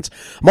offense.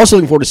 I'm also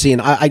looking forward to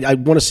seeing. I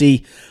want to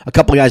see a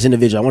couple of guys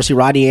individually. I want to see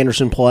Rodney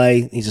Anderson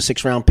play. He's a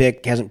 6th-round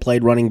pick. Hasn't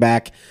played running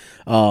back.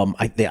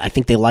 I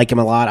think they like him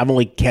a lot. I've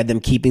only had them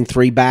keeping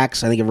 3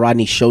 backs. I think if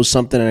Rodney shows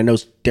something, and I know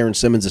Darren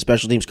Simmons, the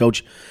special teams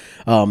coach,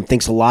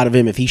 thinks a lot of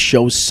him. If he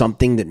shows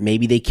something that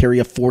maybe they carry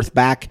a 4th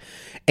back.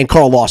 And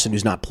Carl Lawson,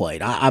 who's not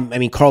played. I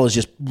mean, Carl has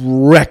just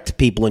wrecked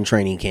people in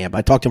training camp.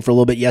 I talked to him for a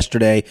little bit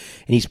yesterday,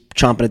 and he's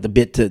chomping at the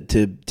bit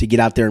to get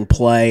out there and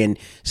play, and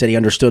said he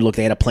understood. Look,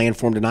 they had a plan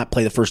for him to not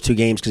play the first 2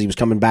 games because he was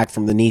coming back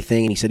from the knee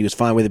thing, and he said he was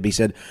fine with it, but he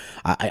said,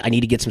 I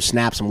need to get some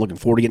snaps. I'm looking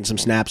forward to getting some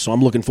snaps, so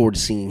I'm looking forward to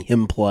seeing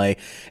him play.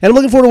 And I'm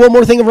looking forward to one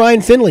more thing of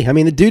Ryan Finley. I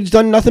mean, the dude's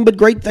done nothing but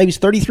great. He's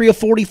 33 of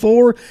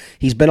 44.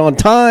 He's been on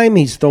time.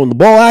 He's thrown the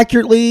ball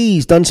accurately.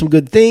 He's done some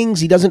good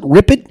things. He doesn't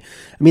rip it.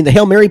 I mean, the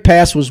Hail Mary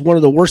pass was one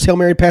of the worst Hail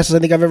Mary passes I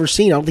think I've ever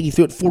seen. I don't think he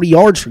threw it 40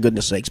 yards, for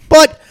goodness sakes.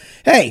 But,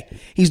 hey,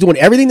 he's doing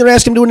everything they're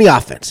asking him to do in the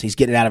offense. He's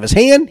getting it out of his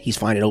hand. He's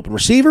finding open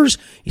receivers.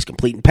 He's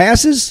completing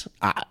passes.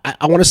 I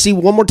want to see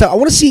one more time.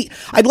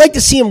 I'd like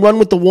to see him run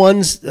with the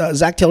ones.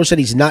 Zach Taylor said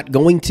he's not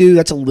going to.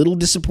 That's a little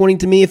disappointing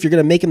to me. If you're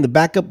going to make him the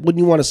backup,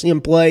 wouldn't you want to see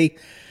him play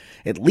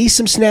at least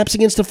some snaps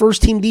against the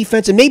first team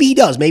defense? And maybe he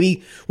does.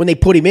 Maybe when they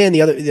put him in,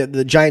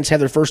 the Giants have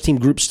their first team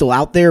group still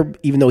out there,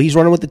 even though he's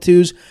running with the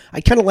twos.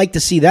 I kind of like to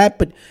see that.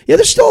 But yeah,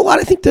 there's still a lot,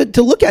 I think,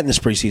 to look at in this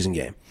preseason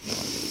game.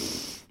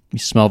 You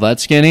smell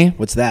that, Skinny?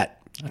 What's that?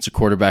 That's a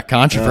quarterback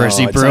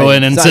controversy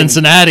brewing in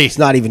Cincinnati. It's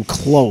not even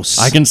close.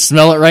 I can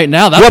smell it right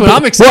now. That's what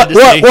I'm excited to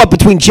see. What,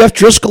 between Jeff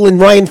Driscoll and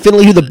Ryan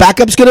Finley, who the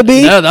backup's going to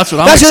be? Yeah, that's what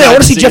I'm excited to see. I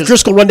want to see Jeff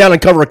Driscoll run down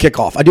and cover a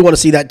kickoff. I do want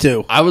to see that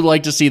too. I would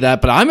like to see that,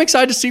 but I'm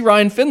excited to see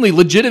Ryan Finley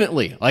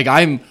legitimately. Like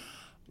I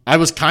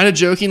was kind of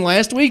joking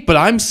last week, but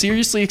I'm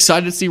seriously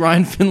excited to see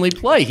Ryan Finley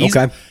play.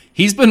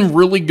 He's been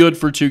really good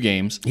for 2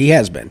 games. He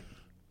has been.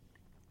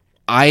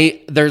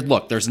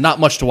 There's not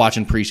much to watch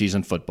in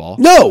preseason football.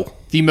 No.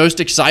 The most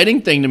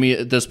exciting thing to me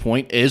at this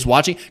point is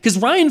watching, because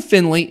Ryan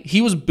Finley,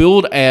 he was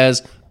billed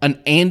as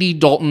an Andy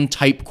Dalton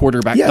type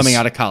quarterback coming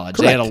out of college.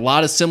 Correct. They had a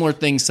lot of similar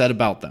things said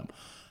about them.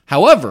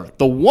 However,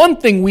 the one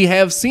thing we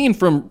have seen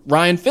from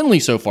Ryan Finley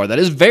so far that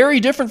is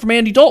very different from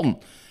Andy Dalton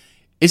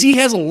is he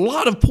has a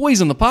lot of poise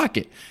in the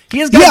pocket. He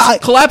has guys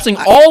collapsing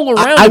all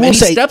around him, and he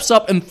steps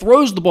up and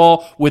throws the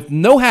ball with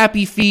no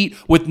happy feet,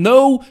 with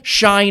no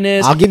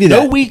shyness, I'll give you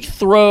no that. weak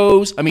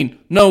throws. I mean,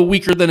 no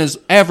weaker than his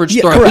average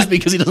throws correct.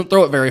 because he doesn't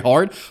throw it very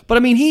hard. But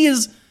I mean, he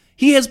has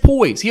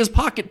poise. He has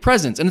pocket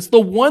presence. And it's the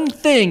one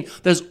thing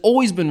that's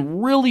always been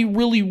really,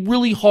 really,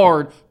 really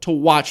hard to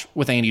watch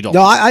with Andy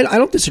Dalton. No, I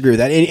don't disagree with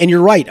that. And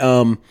you're right.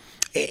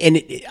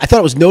 I thought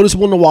it was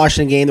noticeable in the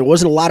Washington game. There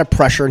wasn't a lot of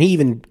pressure, and he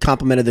even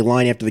complimented the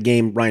line after the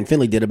game, Ryan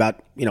Finley did,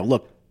 about,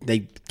 look,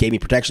 they gave me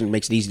protection, it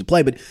makes it easy to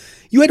play. But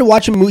you had to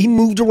watch him move. He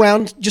moved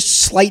around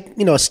just slight,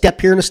 a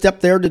step here and a step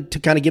there to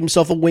kind of give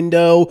himself a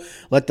window,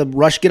 let the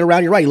rush get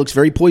around. You're right. He looks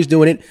very poised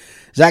doing it.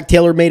 Zach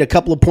Taylor made a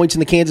couple of points in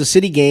the Kansas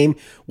City game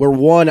where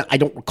one, I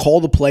don't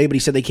recall the play, but he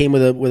said they came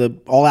with a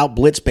all-out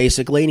blitz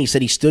basically, and he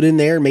said he stood in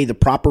there and made the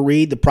proper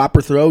read, the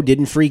proper throw,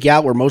 didn't freak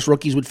out where most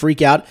rookies would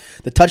freak out.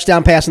 The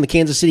touchdown pass in the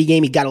Kansas City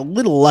game, he got a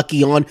little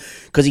lucky on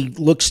because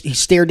he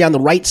stared down the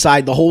right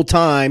side the whole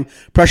time.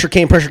 Pressure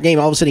came,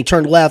 all of a sudden he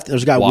turned left. There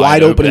was a guy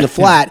wide open in the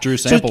flat. Drew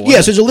Sample. So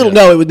there's a little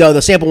no,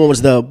 the Sample one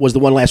was the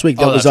one last week.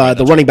 That was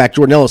the running back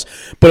Jordan Ellis,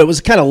 but it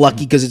was kind of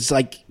lucky because it's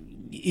like,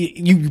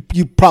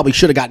 you probably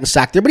should have gotten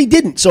sacked there, but he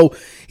didn't. So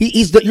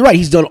you're right.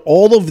 He's done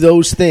all of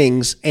those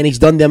things, and he's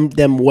done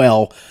them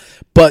well.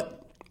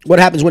 But what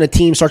happens when a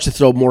team starts to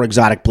throw more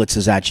exotic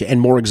blitzes at you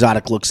and more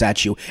exotic looks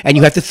at you, and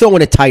you have to throw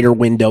in a tighter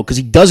window because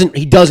he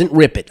doesn't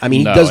rip it. I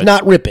mean, he does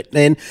not rip it.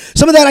 And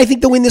some of that, I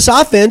think, though, in this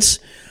offense,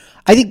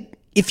 I think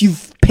if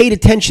you've paid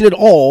attention at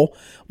all,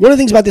 one of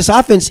the things about this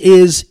offense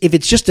is if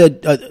it's just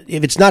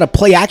if it's not a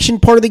play action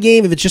part of the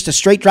game, if it's just a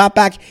straight drop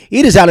back,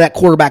 it is out of that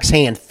quarterback's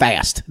hand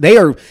fast.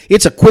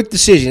 It's a quick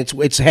decision.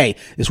 It's hey,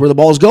 this is where the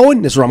ball is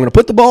going. This is where I'm going to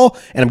put the ball,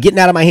 and I'm getting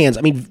out of my hands.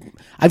 I mean,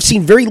 I've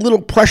seen very little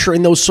pressure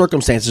in those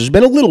circumstances. There's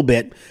been a little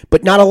bit,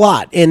 but not a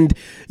lot. And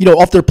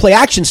off their play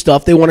action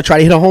stuff, they want to try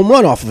to hit a home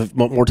run off of it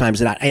more times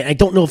than not. I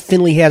don't know if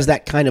Finley has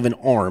that kind of an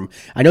arm.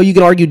 I know you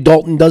can argue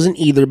Dalton doesn't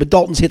either, but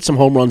Dalton's hit some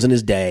home runs in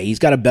his day. He's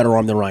got a better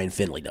arm than Ryan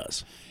Finley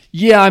does.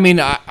 Yeah, I mean,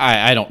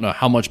 I don't know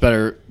how much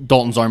better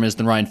Dalton's arm is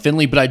than Ryan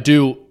Finley, but I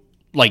do,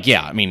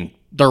 I mean,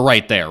 they're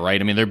right there, right?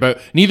 I mean, they're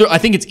both neither. I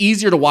think it's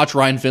easier to watch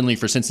Ryan Finley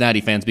for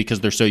Cincinnati fans because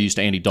they're so used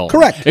to Andy Dalton.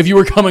 Correct. If you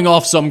were coming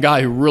off some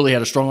guy who really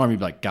had a strong arm, you'd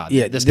be like, God,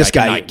 this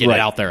guy cannot get it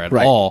out there at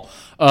all.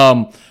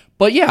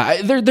 But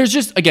yeah, there's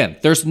just, again,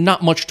 there's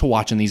not much to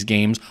watch in these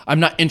games. I'm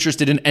not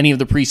interested in any of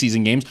the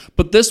preseason games,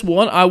 but this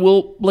one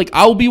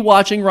I'll be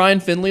watching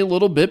Ryan Finley a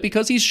little bit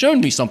because he's shown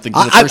me something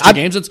for the first 2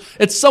 games.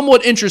 It's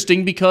somewhat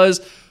interesting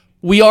because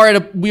we are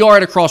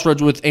at a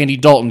crossroads with Andy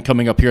Dalton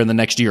coming up here in the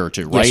next year or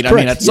two, right? Yes, I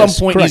mean, at some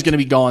point correct. he's going to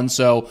be gone,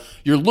 so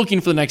you're looking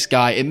for the next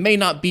guy. It may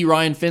not be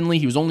Ryan Finley.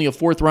 He was only a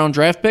 4th round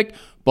draft pick,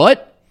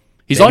 but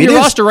he's on your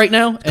roster right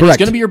now, and he's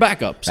going to be your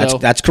backup. So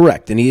that's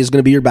correct, and he is going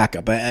to be your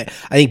backup. I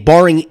think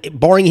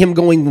barring him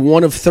going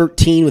 1 of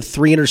 13 with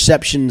 3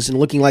 interceptions and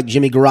looking like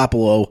Jimmy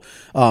Garoppolo,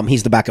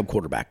 he's the backup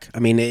quarterback. I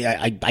mean,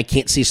 I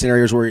can't see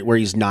scenarios where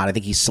he's not. I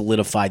think he's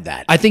solidified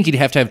that. I think he'd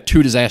have to have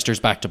 2 disasters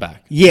back to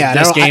back. Yeah,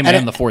 this game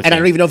and the 4th game. And I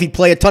don't even know if he'd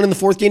play a ton in the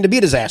 4th game to be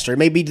a disaster. It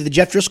may be to the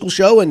Jeff Driscoll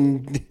show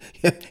and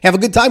have a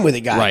good time with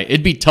it, guy. Right.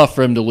 It'd be tough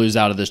for him to lose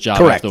out of this job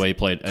after the way he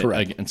played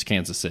against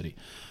Kansas City.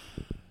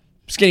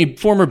 Skinny,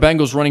 former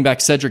Bengals running back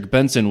Cedric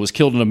Benson was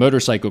killed in a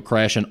motorcycle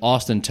crash in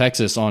Austin,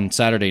 Texas on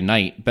Saturday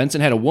night.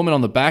 Benson had a woman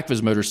on the back of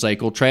his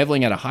motorcycle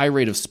traveling at a high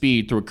rate of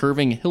speed through a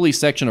curving, hilly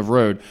section of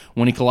road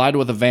when he collided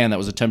with a van that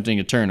was attempting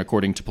a turn,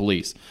 according to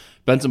police.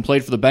 Benson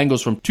played for the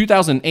Bengals from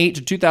 2008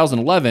 to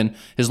 2011,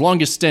 his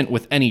longest stint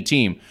with any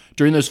team.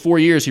 During those 4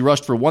 years, he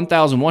rushed for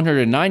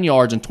 1,109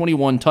 yards and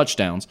 21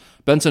 touchdowns.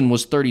 Benson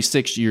was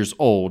 36 years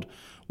old.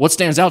 What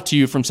stands out to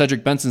you from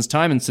Cedric Benson's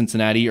time in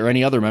Cincinnati, or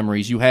any other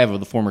memories you have of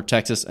the former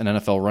Texas and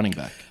NFL running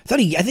back? I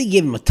think he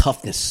gave him a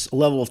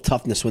level of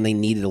toughness when they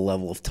needed a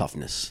level of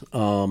toughness.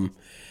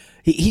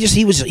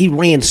 He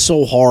ran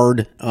so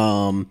hard.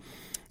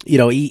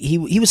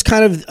 He was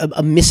kind of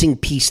a missing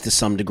piece to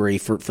some degree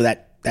for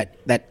that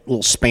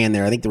little span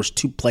there. I think there was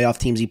 2 playoff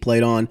teams he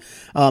played on.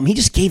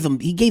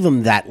 He gave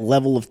them that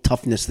level of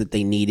toughness that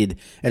they needed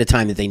at a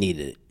time that they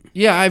needed it.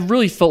 Yeah, I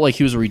really felt like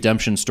he was a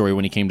redemption story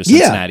when he came to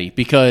Cincinnati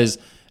because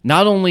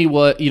not only he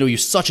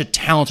was such a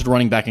talented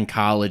running back in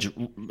college,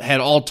 had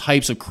all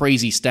types of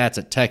crazy stats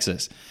at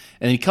Texas,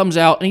 and he comes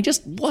out and he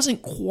just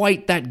wasn't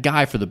quite that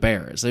guy for the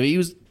Bears. I mean, he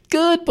was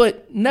good,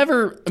 but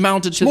never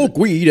amounted to smoke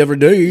weed every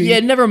day. Yeah,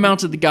 never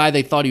amounted to the guy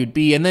they thought he would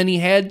be. And then he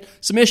had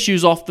some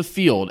issues off the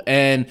field,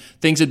 and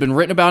things had been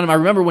written about him. I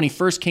remember when he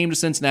first came to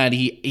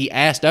Cincinnati, he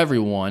asked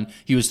everyone.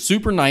 He was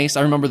super nice.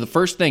 I remember the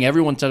first thing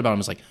everyone said about him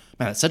was like,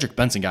 man, that Cedric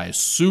Benson guy is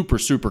super,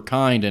 super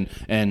kind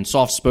and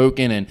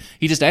soft-spoken. And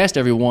he just asked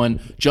everyone,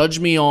 judge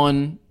me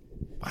on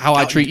how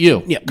I treat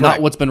you, not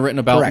what's been written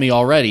about me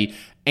already.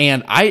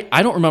 And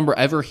I don't remember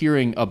ever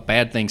hearing a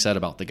bad thing said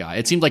about the guy.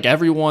 It seemed like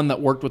everyone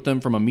that worked with him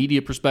from a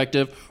media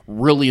perspective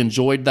really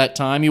enjoyed that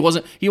time. He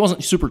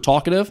wasn't super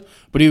talkative,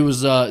 but he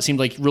was seemed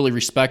like really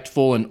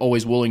respectful and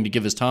always willing to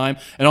give his time.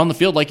 And on the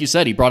field, like you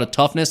said, he brought a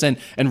toughness and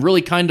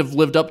really kind of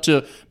lived up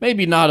to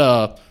maybe not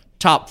a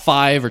top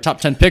 5 or top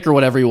 10 pick or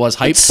whatever he was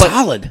hype,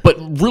 solid, but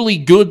really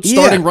good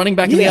starting running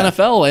back in the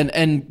NFL.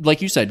 And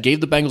like you said, gave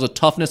the Bengals a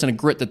toughness and a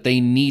grit that they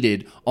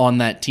needed on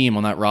that team,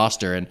 on that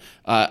roster. And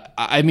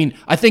I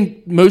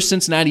think most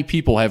Cincinnati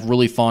people have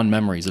really fond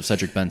memories of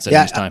Cedric Benson in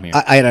his time here.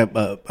 I had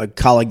a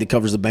colleague that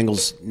covers the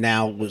Bengals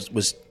now.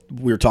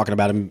 We were talking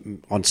about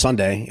him on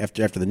Sunday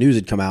after the news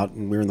had come out,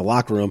 and we were in the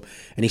locker room,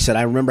 and he said,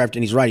 I remember after,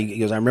 and he's right, he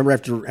goes, I remember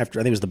after I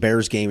think it was the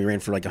Bears game, he ran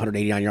for like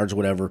 189 yards or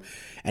whatever,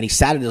 and he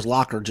sat in his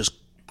locker just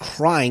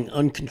crying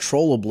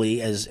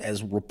uncontrollably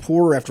as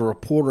reporter after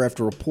reporter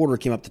after reporter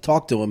came up to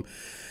talk to him.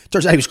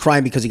 Turns out he was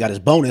crying because he got his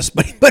bonus,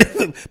 but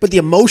the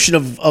emotion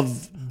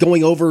of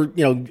going over,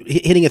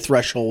 hitting a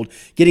threshold,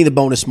 getting the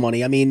bonus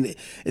money. I mean,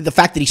 the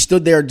fact that he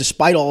stood there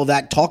despite all of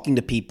that, talking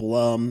to people.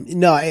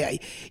 I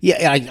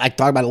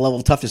talk about a level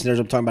of toughness.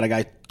 I'm talking about a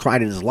guy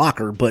crying in his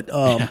locker, but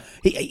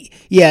the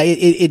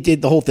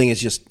whole thing is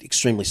just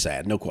extremely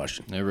sad, no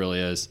question. It really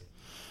is.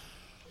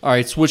 All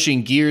right,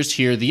 switching gears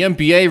here. The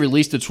NBA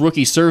released its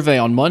rookie survey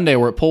on Monday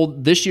where it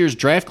polled this year's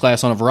draft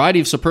class on a variety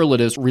of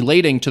superlatives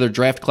relating to their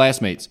draft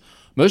classmates.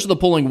 Most of the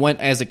polling went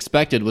as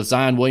expected, with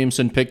Zion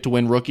Williamson picked to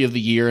win Rookie of the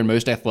Year and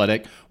Most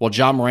Athletic, while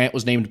Ja Morant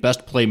was named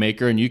Best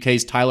Playmaker and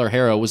UK's Tyler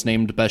Herro was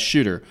named Best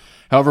Shooter.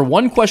 However,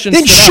 one question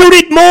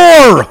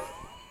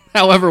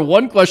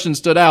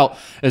stood out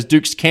as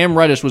Duke's Cam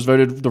Reddish was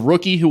voted the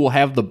rookie who will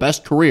have the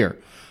best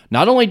career.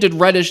 Not only did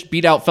Reddish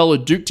beat out fellow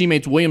Duke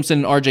teammates Williamson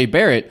and R.J.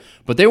 Barrett,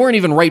 but they weren't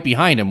even right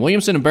behind him.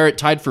 Williamson and Barrett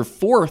tied for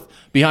 4th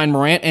behind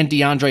Morant and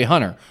DeAndre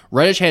Hunter.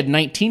 Reddish had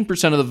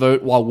 19% of the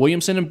vote, while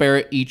Williamson and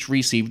Barrett each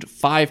received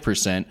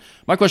 5%.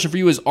 My question for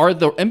you is, are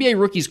the NBA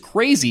rookies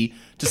crazy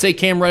to say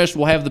Cam Reddish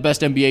will have the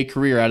best NBA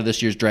career out of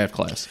this year's draft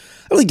class?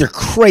 I don't think they're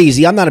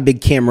crazy. I'm not a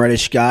big Cam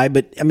Reddish guy,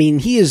 but I mean,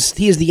 he is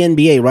the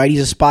NBA, right?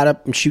 He's a spot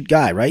up and shoot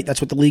guy, right?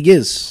 That's what the league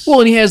is. Well,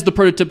 and he has the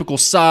prototypical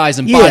size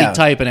and body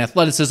type and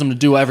athleticism to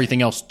do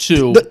everything else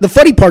too. The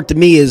funny part to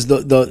me is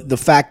the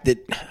fact that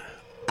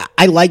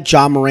I like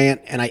Ja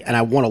Morant and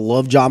I want to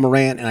love Ja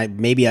Morant, and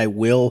maybe I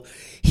will.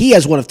 He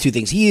has one of two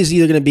things. He is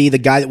either going to be the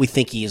guy that we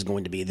think he is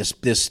going to be,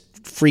 this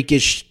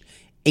freakish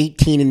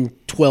 18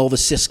 and 12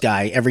 assist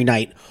guy every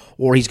night,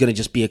 or he's going to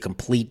just be a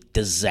complete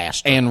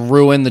disaster and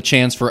ruin the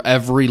chance for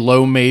every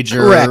low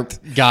major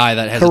guy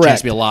that has a chance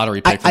to be a lottery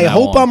pick. I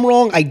hope I'm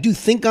wrong. I do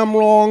think I'm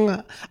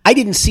wrong. I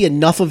didn't see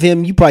enough of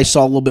him. You probably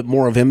saw a little bit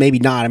more of him. Maybe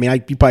not. I mean,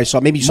 you probably saw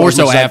more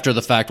so after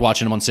the fact,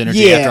 watching him on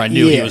Synergy after I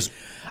knew he was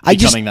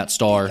becoming that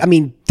star. I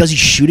mean, does he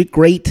shoot it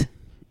great?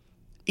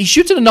 He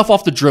shoots it enough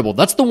off the dribble.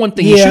 That's the one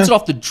thing. He shoots it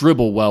off the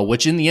dribble well,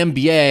 which in the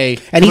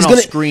NBA, and he's going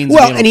screens.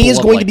 And he is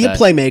going to be a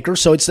playmaker.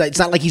 So it's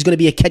not like he's going to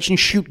be a catch and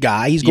shoot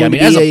guy. He's going to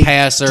be as a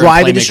passer,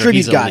 drive and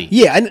distribute guy.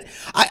 Yeah, and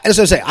as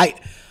I say,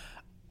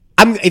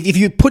 if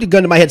you put a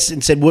gun to my head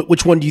and said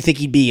which one do you think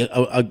he'd be,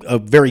 a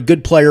very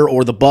good player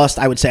or the bust,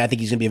 I would say I think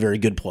he's going to be a very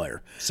good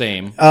player.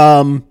 Same.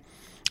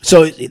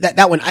 So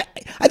that one,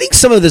 I think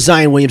some of the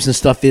Zion Williamson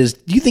stuff is.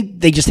 Do you think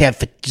they just have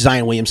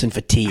Zion Williamson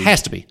fatigue?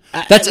 Has to be.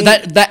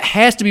 That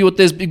has to be what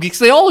this, because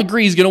they all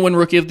agree he's going to win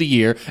Rookie of the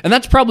Year, and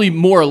that's probably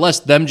more or less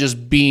them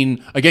just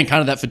being, again,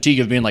 kind of that fatigue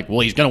of being like, well,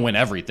 he's going to win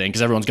everything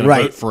because everyone's going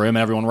to vote for him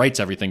and everyone writes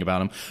everything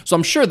about him. So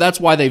I'm sure that's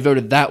why they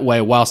voted that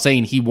way while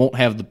saying he won't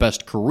have the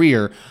best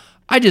career.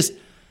 This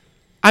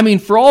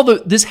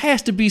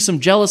has to be some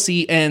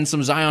jealousy and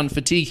some Zion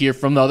fatigue here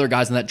from the other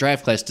guys in that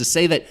draft class to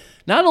say that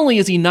not only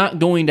is he not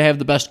going to have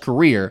the best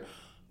career,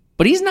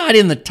 but he's not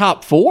in the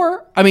top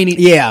 4. I mean,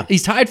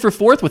 he's tied for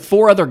 4th with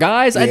 4 other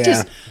guys.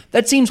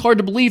 That seems hard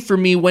to believe for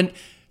me.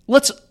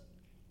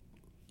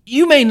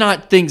 You may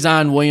not think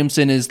Zion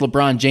Williamson is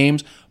LeBron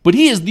James, but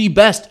he is the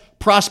best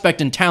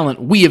prospect and talent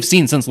we have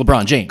seen since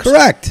LeBron James.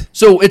 Correct.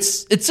 So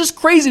it's just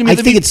crazy to me. I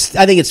think it's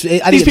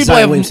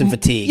Zion Williamson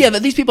fatigue. Yeah,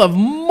 that these people have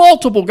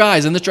multiple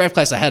guys in this draft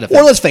class ahead of him.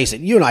 Well, let's face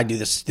it. You and I do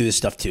this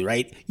stuff too,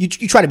 right? You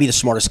try to be the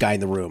smartest guy in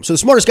the room. So the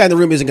smartest guy in the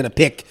room isn't going to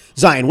pick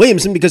Zion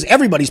Williamson because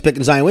everybody's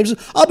picking Zion Williamson.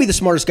 I'll be the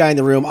smartest guy in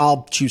the room.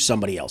 I'll choose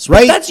somebody else,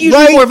 right? That's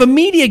usually more of a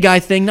media guy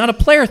thing, not a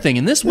player thing.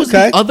 And this was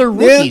the other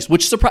rookies,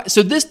 which surprised.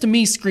 So this to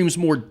me screams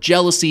more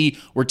jealousy.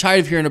 We're tired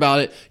of hearing about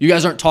it. You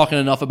guys aren't talking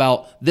enough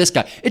about this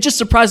guy. It just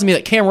surprised me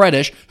that Cam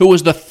Reddish, who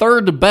was the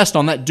third best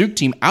on that Duke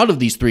team out of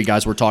these three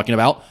guys we're talking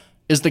about,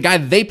 is the guy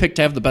they picked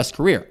to have the best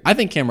career. I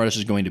think Cam Reddish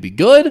is going to be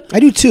good. I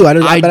do too. I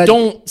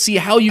don't see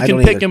how you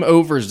can pick him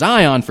over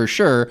Zion for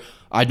sure.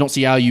 I don't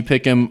see how you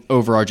pick him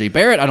over R.J.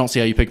 Barrett. I don't see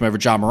how you pick him over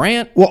John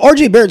Morant. Well,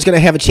 R.J. Barrett's going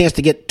to have a chance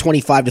to get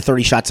 25 to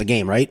 30 shots a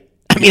game, right?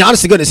 I mean,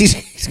 honest to goodness,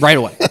 he's right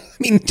away. I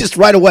mean, just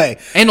right away.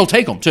 And he'll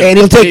take them, too. And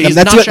he'll take them.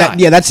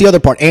 That's the other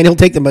part. And he'll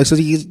take them because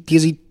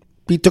he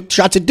took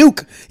shots at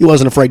Duke. He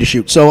wasn't afraid to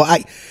shoot. So,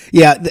 and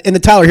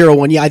the Tyler Hero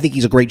one, I think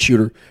he's a great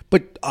shooter.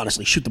 But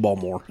honestly, shoot the ball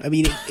more. I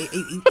mean,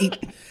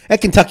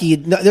 at Kentucky,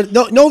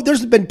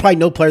 there's been probably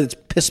no player that's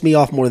pissed me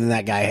off more than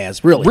that guy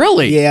has. Really?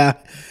 Really? Yeah.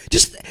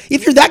 Just,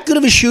 if you're that good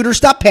of a shooter,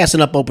 stop passing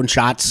up open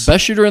shots.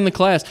 Best shooter in the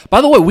class. By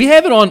the way, we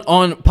have it on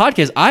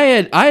podcast. I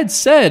had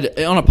said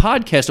on a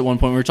podcast at one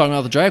point, we were talking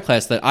about the draft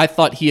class, that I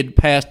thought he had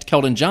passed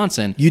Keldon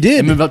Johnson. You did.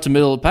 And moved up to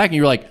middle of the pack, and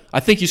you were like,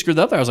 I think you screwed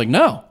that up there. I was like,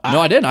 no,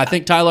 I didn't. I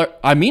think Tyler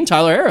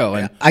Hero.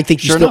 And I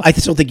think I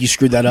still think you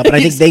screwed that up, and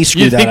I think they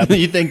screwed that up.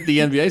 You think the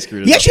NBA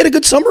screwed it up? He actually had a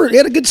good summer. He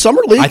had a good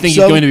summer league. I think he's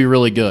going to be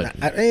really good.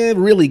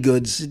 Really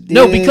good.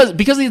 No, because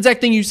of the exact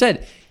thing you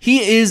said.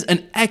 He is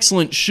an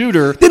excellent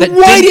shooter. Then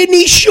why didn't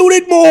he shoot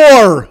it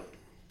more?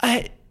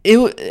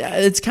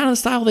 It's kind of the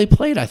style they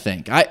played, I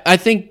think. I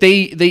think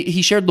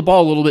he shared the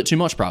ball a little bit too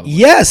much, probably.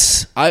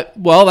 Yes.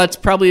 That's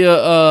probably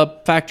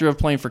a factor of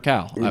playing for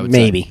Cal, I would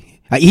Maybe.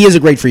 say. He is a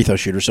great free throw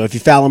shooter, so if you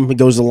foul him, he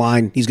goes to the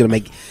line, he's going to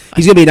be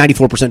a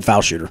 94%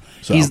 foul shooter.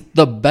 So. He's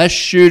the best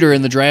shooter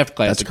in the draft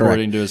class, That's according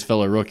correct. to his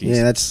fellow rookies.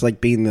 Yeah, that's like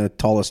being the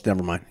tallest.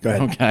 Never mind. Go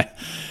ahead. Okay.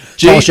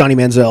 Tallest Johnny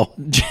Manziel.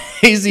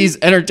 Jay-Z's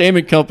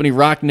entertainment company,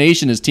 Rock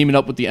Nation, is teaming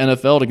up with the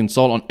NFL to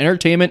consult on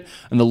entertainment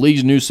and the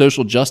league's new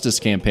social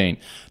justice campaign.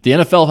 The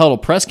NFL held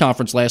a press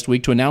conference last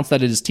week to announce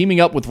that it is teaming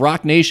up with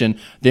Rock Nation,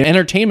 the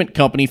entertainment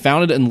company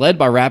founded and led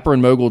by rapper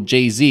and mogul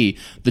Jay-Z.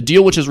 The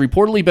deal, which has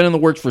reportedly been in the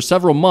works for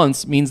several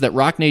months, means that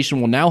Rock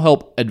Nation will now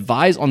help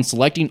advise on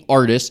selecting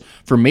artists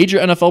for major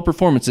NFL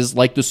performances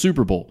like the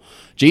Super Bowl.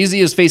 Jay-Z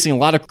is facing a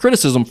lot of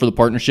criticism for the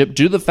partnership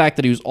due to the fact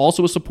that he was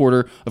also a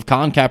supporter of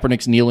Colin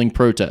Kaepernick's kneeling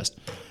protest.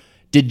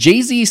 Did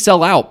Jay-Z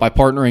sell out by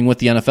partnering with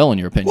the NFL, in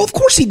your opinion? Well, of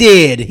course he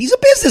did. He's a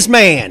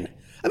businessman.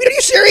 I mean, are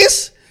you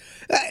serious?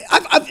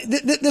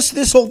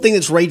 This whole thing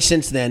that's raged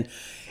since then,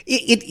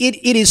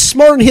 it is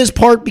smart on his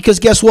part because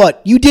guess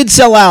what? You did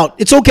sell out.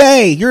 It's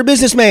okay. You're a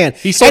businessman.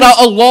 He sold out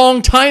a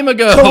long time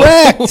ago.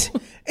 Correct.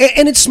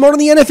 And it's smart on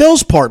the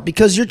NFL's part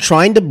because you're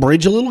trying to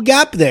bridge a little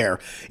gap there.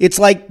 It's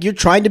like you're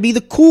trying to be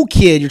the cool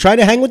kid. You're trying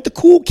to hang with the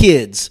cool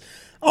kids.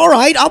 All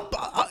right,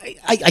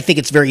 I think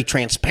it's very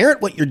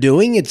transparent what you're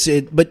doing.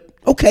 But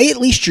okay, at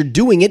least you're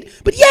doing it.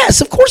 But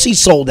yes, of course he's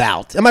sold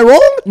out. Am I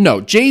wrong?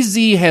 No,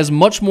 Jay-Z has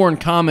much more in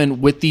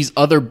common with these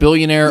other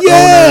billionaire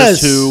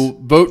owners who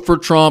vote for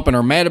Trump and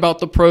are mad about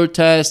the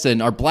protests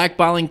and are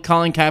blackballing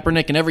Colin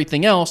Kaepernick and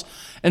everything else.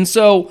 And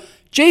so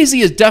Jay-Z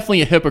is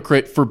definitely a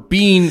hypocrite for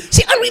being...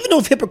 See, I don't even know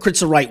if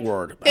hypocrite's the right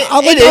word.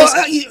 It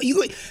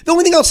is. The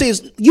only thing I'll say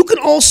is you can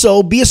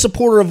also be a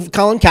supporter of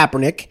Colin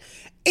Kaepernick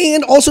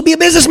and also be a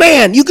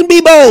businessman. You can be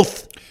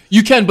both.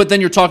 You can, but then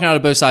you're talking out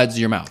of both sides of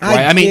your mouth,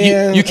 right?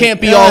 You can't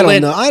be all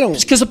in. I don't.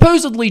 Because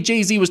supposedly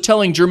Jay-Z was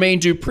telling Jermaine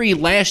Dupri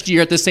last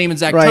year at the same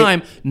exact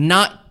time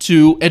not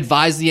to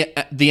advise the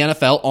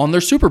NFL on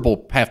their Super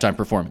Bowl halftime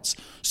performance.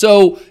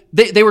 So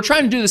they were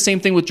trying to do the same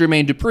thing with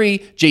Jermaine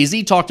Dupri.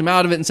 Jay-Z talked him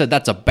out of it and said,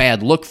 that's a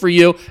bad look for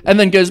you. And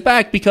then goes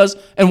back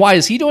and why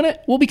is he doing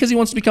it? Well, because he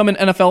wants to become an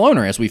NFL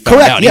owner, as we found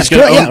out. Yes, he's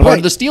going to own part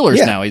of the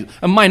Steelers now. He's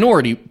a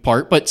minority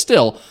part, but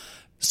still.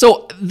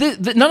 So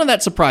none of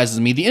that surprises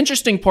me. The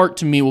interesting part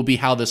to me will be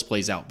how this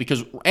plays out.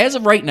 Because as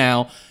of right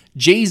now,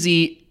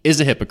 Jay-Z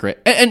is a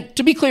hypocrite. And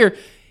to be clear,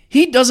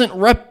 he doesn't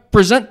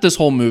represent this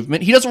whole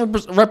movement. He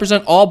doesn't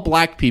represent all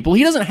black people.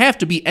 He doesn't have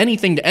to be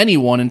anything to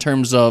anyone in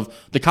terms of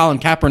the Colin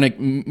Kaepernick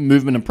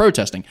movement and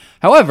protesting.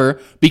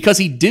 However, because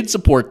he did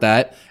support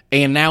that,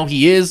 and now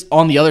he is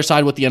on the other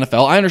side with the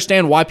NFL, I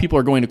understand why people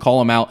are going to call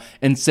him out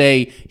and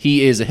say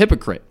he is a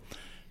hypocrite.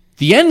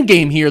 The end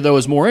game here, though,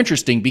 is more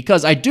interesting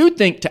because I do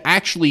think to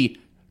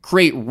actually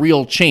create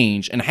real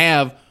change and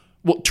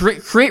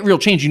create real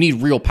change, you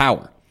need real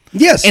power.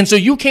 Yes. And so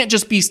you can't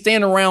just be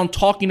standing around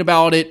talking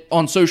about it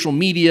on social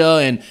media.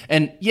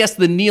 And yes,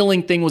 the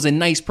kneeling thing was a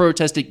nice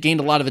protest. It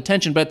gained a lot of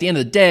attention. But at the end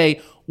of the day,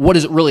 what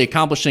is it really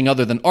accomplishing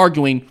other than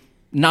arguing?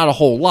 Not a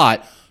whole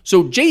lot.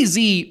 So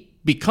Jay-Z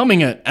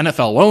becoming an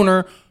NFL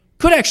owner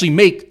could actually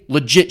make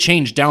legit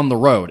change down the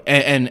road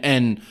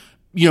and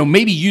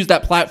maybe use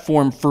that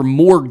platform for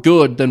more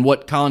good than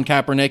what Colin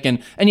Kaepernick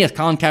and yes,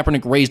 Colin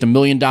Kaepernick raised $1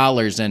 million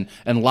and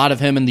a lot of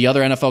him and the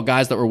other NFL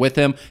guys that were with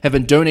him have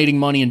been donating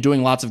money and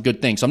doing lots of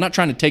good things. So I'm not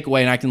trying to take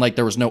away and acting like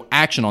there was no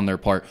action on their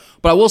part.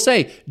 But I will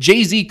say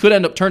Jay-Z could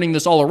end up turning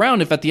this all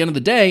around if at the end of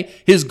the day,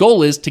 his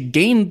goal is to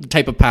gain the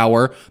type of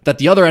power that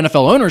the other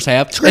NFL owners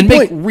have and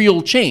make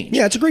real change.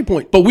 Yeah, it's a great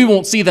point. But we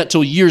won't see that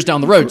till years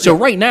down the road. So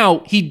right now,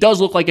 he does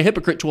look like a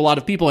hypocrite to a lot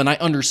of people, and I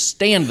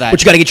understand that.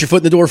 But you got to get your foot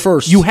in the door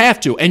first. You have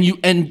to.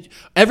 And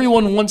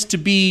everyone wants to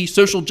be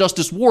social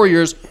justice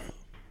warriors,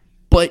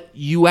 but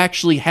you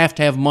actually have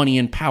to have money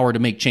and power to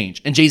make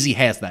change. And Jay-Z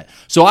has that.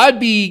 So I'd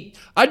be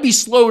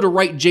slow to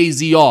write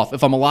Jay-Z off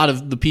if I'm a lot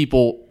of the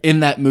people in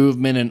that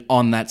movement and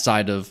on that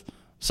side of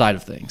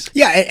things.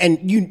 Yeah, and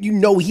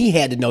he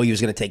had to know he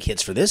was going to take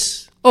hits for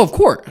this. Oh, of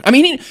course. I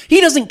mean, he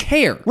doesn't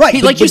care. Right.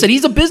 You said,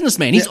 he's a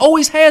businessman. He's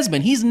always has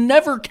been. He's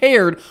never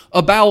cared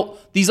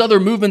about these other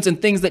movements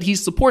and things that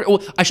he's supported.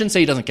 Well, I shouldn't say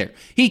he doesn't care.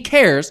 He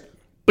cares,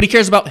 but he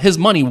cares about his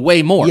money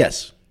way more.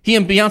 Yes. He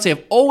and Beyonce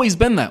have always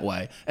been that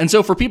way. And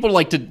so for people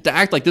to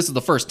act like this is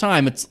the first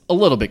time, it's a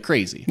little bit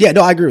crazy. Yeah,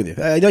 no, I agree with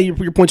you. I know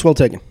your point's well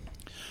taken.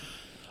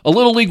 A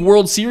Little League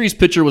World Series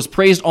pitcher was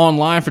praised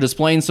online for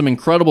displaying some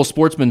incredible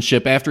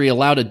sportsmanship after he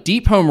allowed a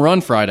deep home run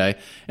Friday.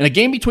 In a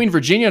game between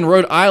Virginia and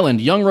Rhode Island,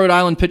 young Rhode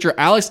Island pitcher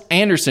Alex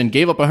Anderson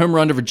gave up a home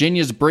run to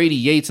Virginia's Brady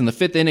Yates in the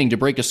fifth inning to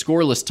break a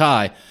scoreless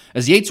tie.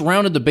 As Yates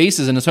rounded the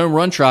bases in his home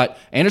run trot,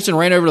 Anderson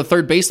ran over to the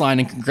third baseline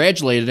and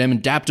congratulated him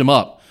and dapped him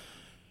up.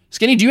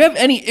 Skinny, do you have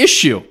any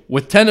issue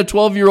with 10 to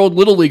 12-year-old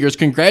Little Leaguers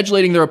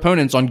congratulating their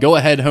opponents on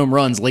go-ahead home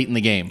runs late in the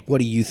game? What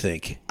do you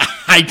think?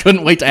 I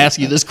couldn't wait to ask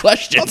you this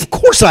question. Of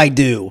course I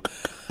do.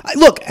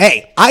 Look,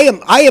 hey, I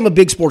am a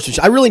big sportsman.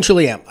 I really and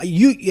truly am.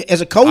 You, as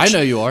a coach, I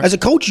know you are. As a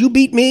coach, you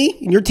beat me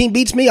and your team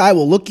beats me. I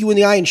will look you in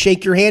the eye and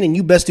shake your hand, and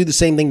you best do the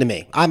same thing to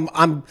me.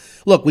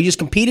 Look, we just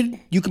competed.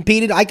 You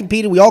competed. I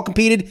competed. We all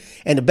competed,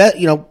 and the best,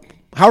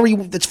 however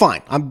you, that's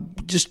fine. I'm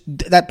just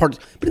that part.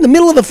 But in the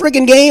middle of a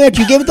friggin' game,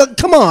 after you gave it,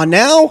 come on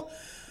now. I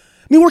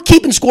mean, we're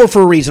keeping score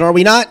for a reason, are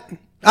we not?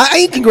 I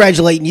ain't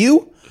congratulating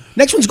you.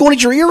 Next one's going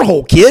at your ear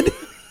hole, kid.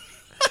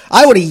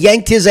 I would have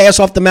yanked his ass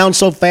off the mound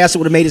so fast it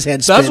would have made his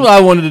head spin. That's what I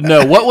wanted to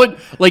know. What would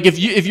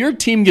if your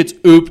team gets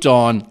ooped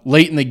on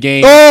late in the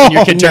game and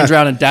your kid turns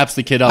around and daps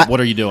the kid up? What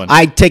are you doing?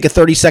 I'd take a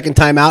 30-second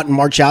timeout and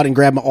march out and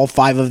grab all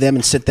 5 of them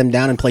and sit them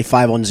down and play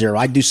 5-on-0.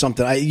 I'd do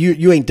something.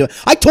 You ain't doing.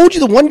 I told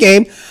you the one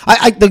game.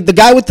 The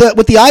guy with the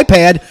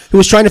iPad who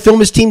was trying to film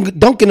his team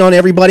dunking on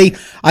everybody.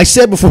 I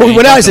said before we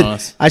went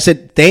out. I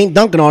said they ain't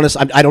dunking on us.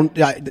 What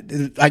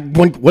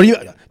are you?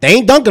 They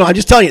ain't dunking on. I'm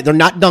just telling you, they're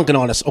not dunking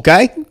on us.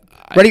 Okay.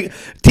 Ready?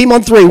 Team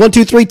on 3. 1,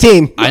 2, 3,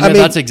 team. I know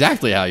that's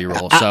exactly how you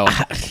roll. So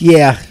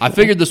yeah. I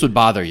figured this would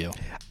bother you.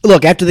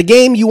 Look, after the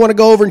game, you want to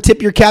go over and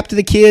tip your cap to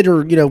the kid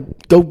or,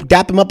 go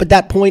dap him up at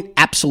that point?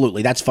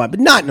 Absolutely. That's fine.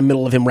 But not in the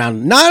middle of him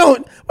rounding.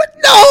 No.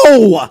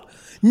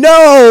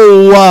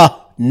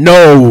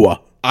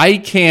 I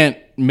can't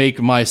make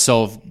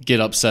myself get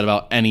upset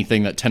about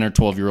anything that 10 or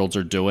 12-year-olds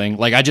are doing.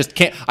 Like, I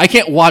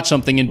can't watch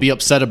something and be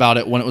upset about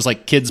it when it was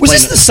like kids playing.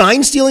 Was this the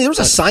sign stealing? There was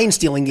a sign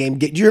stealing game.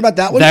 Did you hear about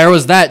that one? There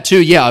was that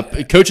too, yeah.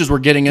 Coaches were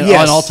getting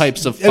on all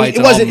types of fights.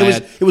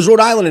 It was Rhode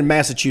Island and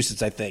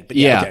Massachusetts, I think. But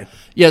yeah. Okay.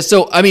 Yeah,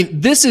 so, I mean,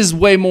 this is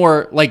way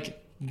more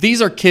like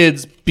these are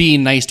kids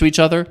being nice to each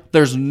other.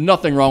 There's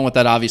nothing wrong with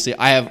that, obviously.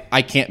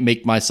 I can't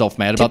make myself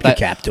mad about that.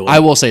 Cap to him. I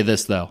will say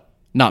this, though.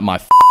 Not my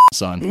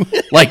son.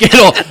 Like,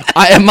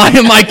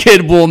 my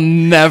kid will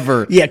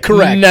never,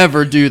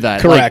 never do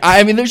that. Correct. Like,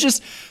 I mean,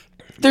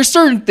 there's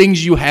certain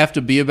things you have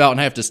to be about and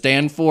have to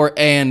stand for,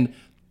 and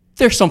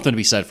there's something to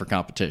be said for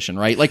competition,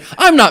 right? Like,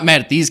 I'm not mad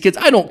at these kids.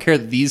 I don't care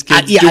that these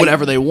kids do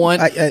whatever they want,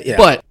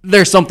 but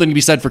there's something to be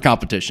said for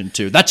competition,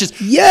 too. That's just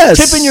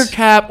tipping your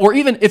cap, or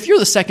even if you're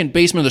the second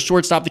baseman or the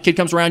shortstop, the kid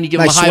comes around, you give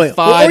him a high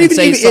five and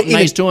say something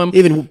nice to him.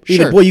 Even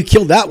boy, you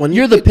killed that one.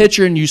 You're the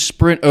pitcher and you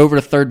sprint over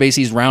to third base.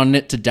 He's rounding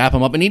it to dap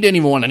him up, and he didn't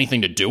even want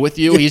anything to do with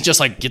you. He's just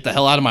like, get the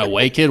hell out of my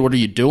way, kid. What are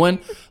you doing?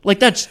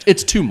 Like,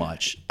 it's too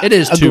much. It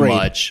is too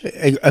much.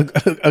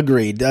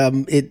 Agreed.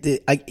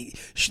 The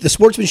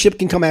sportsmanship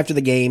can come after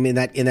the game in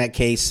that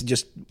case.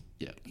 Just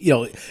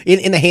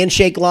in the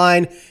handshake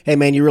line. Hey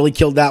man, you really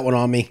killed that one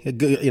on me.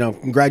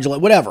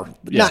 Congratulate. Whatever.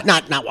 Yeah.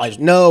 Not wise.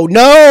 No.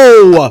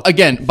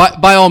 Again,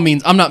 by all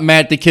means, I'm not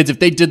mad at the kids if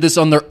they did this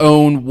on their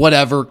own.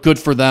 Whatever, good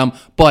for them.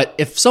 But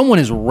if someone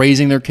is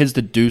raising their kids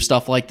to do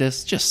stuff like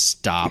this, just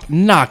stop.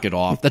 Knock it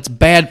off. That's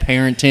bad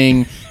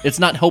parenting. It's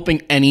not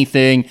helping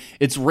anything.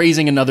 It's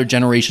raising another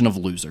generation of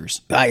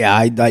losers. You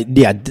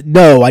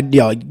know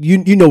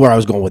where I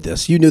was going with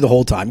this. You knew the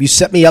whole time. You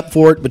set me up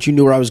for it, but you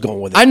knew where I was going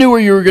with it. I knew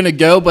where you were going to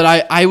go, but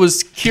I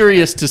was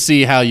curious to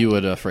see how you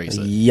would phrase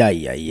it. Yeah.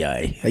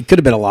 It could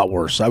have been a lot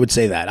worse. I would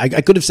say that.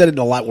 I could have said it in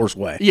a lot worse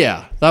way.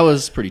 Yeah, that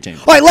was pretty tame.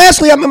 All right,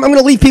 lastly, I'm going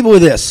to leave people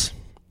with this.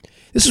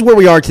 This is where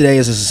we are today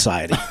as a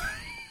society.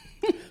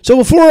 So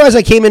as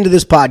I came into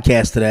this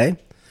podcast today,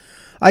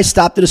 I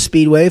stopped at a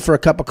Speedway for a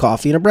cup of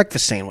coffee and a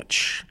breakfast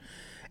sandwich.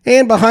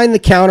 And behind the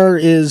counter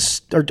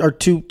are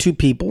two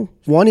people.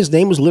 One, his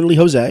name was literally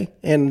Jose,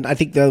 and I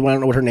think the other one, I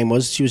don't know what her name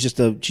was. She just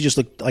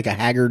looked like a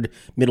haggard,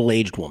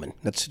 middle-aged woman.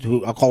 That's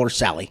who I'll call her,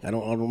 Sally. I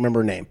don't remember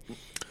her name.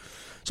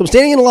 So I'm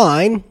standing in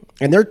line,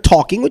 and they're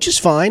talking, which is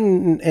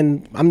fine,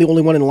 and I'm the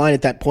only one in line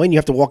at that point. You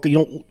have to walk. You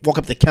don't walk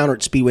up the counter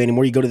at Speedway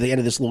anymore. You go to the end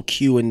of this little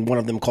queue, and one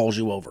of them calls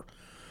you over.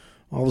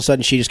 All of a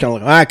sudden, she just kind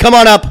of like, all right, come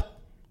on up.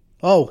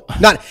 Oh,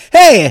 not,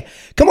 hey,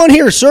 come on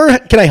here, sir.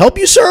 Can I help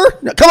you, sir?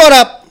 No, come on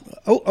up.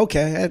 Oh,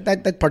 okay.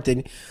 That part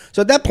didn't.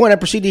 So at that point, I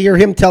proceed to hear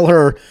him tell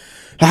her,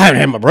 I haven't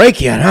had my break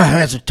yet.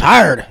 I'm so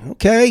tired.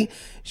 Okay.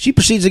 She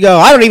proceeds to go,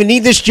 I don't even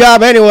need this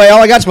job anyway.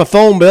 All I got is my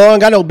phone bill. I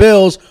ain't got no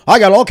bills. I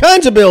got all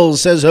kinds of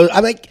bills, says Jose.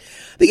 I'm like,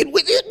 thinking,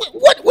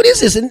 what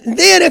is this? And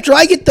then after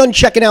I get done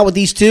checking out with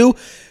these two,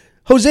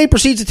 Jose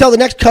proceeds to tell the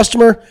next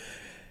customer,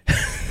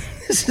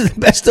 this is the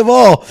best of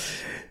all.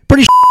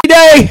 Pretty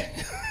day.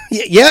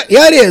 Yeah,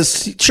 it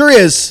is. It sure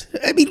is.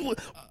 I mean,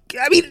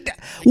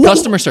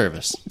 Customer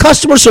service.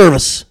 Customer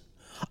service.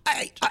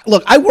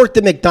 Look, I worked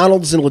at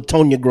McDonald's in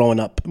Latonia growing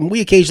up. And we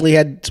occasionally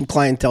had some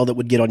clientele that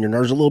would get on your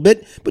nerves a little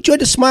bit, but you had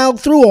to smile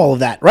through all of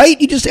that, right?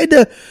 You just had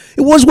to.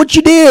 It was what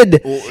you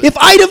did. If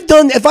I'd have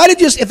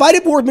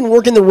been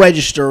working the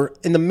register,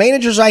 and the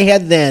managers I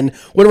had then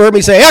would have heard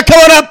me say, "Yeah, come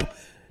on up,"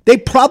 they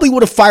probably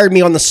would have fired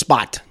me on the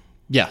spot.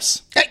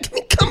 Yes. I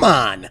mean, come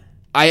on.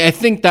 I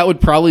think that would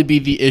probably be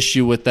the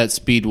issue with that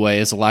Speedway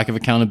is a lack of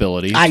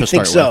accountability. I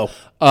think so.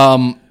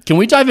 Can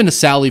we dive into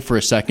Sally for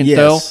a second, yes.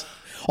 though?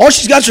 All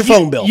she's got is her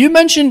phone bill. You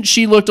mentioned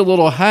she looked a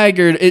little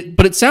haggard,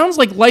 but it sounds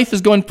like life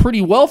is going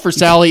pretty well for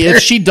Sally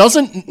if she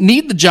doesn't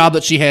need the job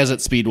that she has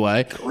at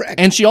Speedway. Correct.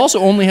 And she also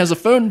only has a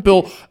phone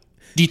bill.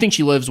 Do you think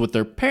she lives with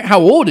their parents?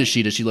 How old is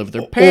she? Does she live with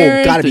her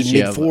parents? Got to be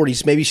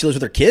mid-40s. Maybe she lives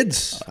with her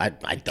kids.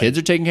 Kids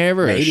are taking care of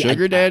her? A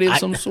sugar daddy of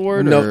some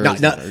sort? No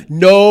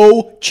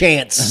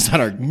chance.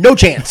 No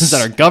chance. Is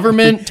that our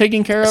government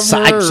taking care of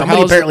her?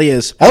 Somebody apparently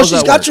is. All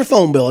she's got is her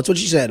phone bill. That's what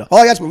she said. All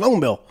I got is my phone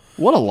bill.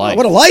 What a life.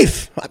 What a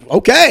life.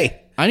 Okay.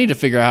 I need to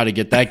figure out how to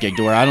get that gig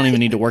to where I don't even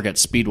need to work at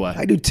Speedway.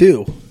 I do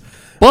too.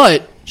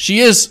 But she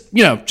is,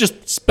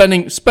 just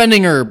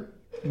spending her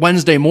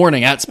Wednesday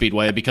morning at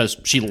Speedway because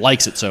she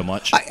likes it so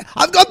much.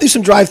 I've gone through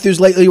some drive-thrus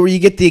lately where you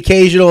get the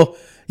occasional,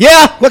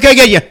 yeah, what can I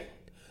get you?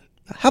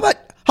 How about,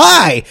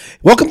 hi,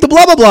 welcome to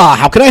blah, blah, blah.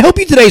 How can I help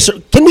you today, sir?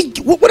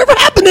 Whatever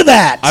happened to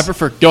that? I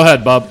prefer, go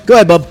ahead, bub. Go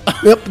ahead, bub.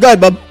 Yep, go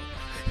ahead, bub.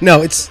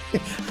 No,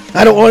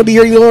 I don't want to be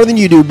here any more than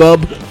you do,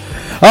 bub.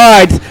 All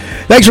right.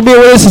 Thanks for being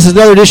with us. This is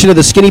another edition of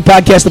the Skinny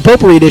Podcast, the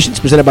Potpourri edition. It's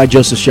presented by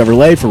Joseph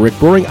Chevrolet. For Rick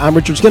Broering, I'm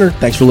Richard Skinner.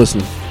 Thanks for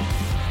listening.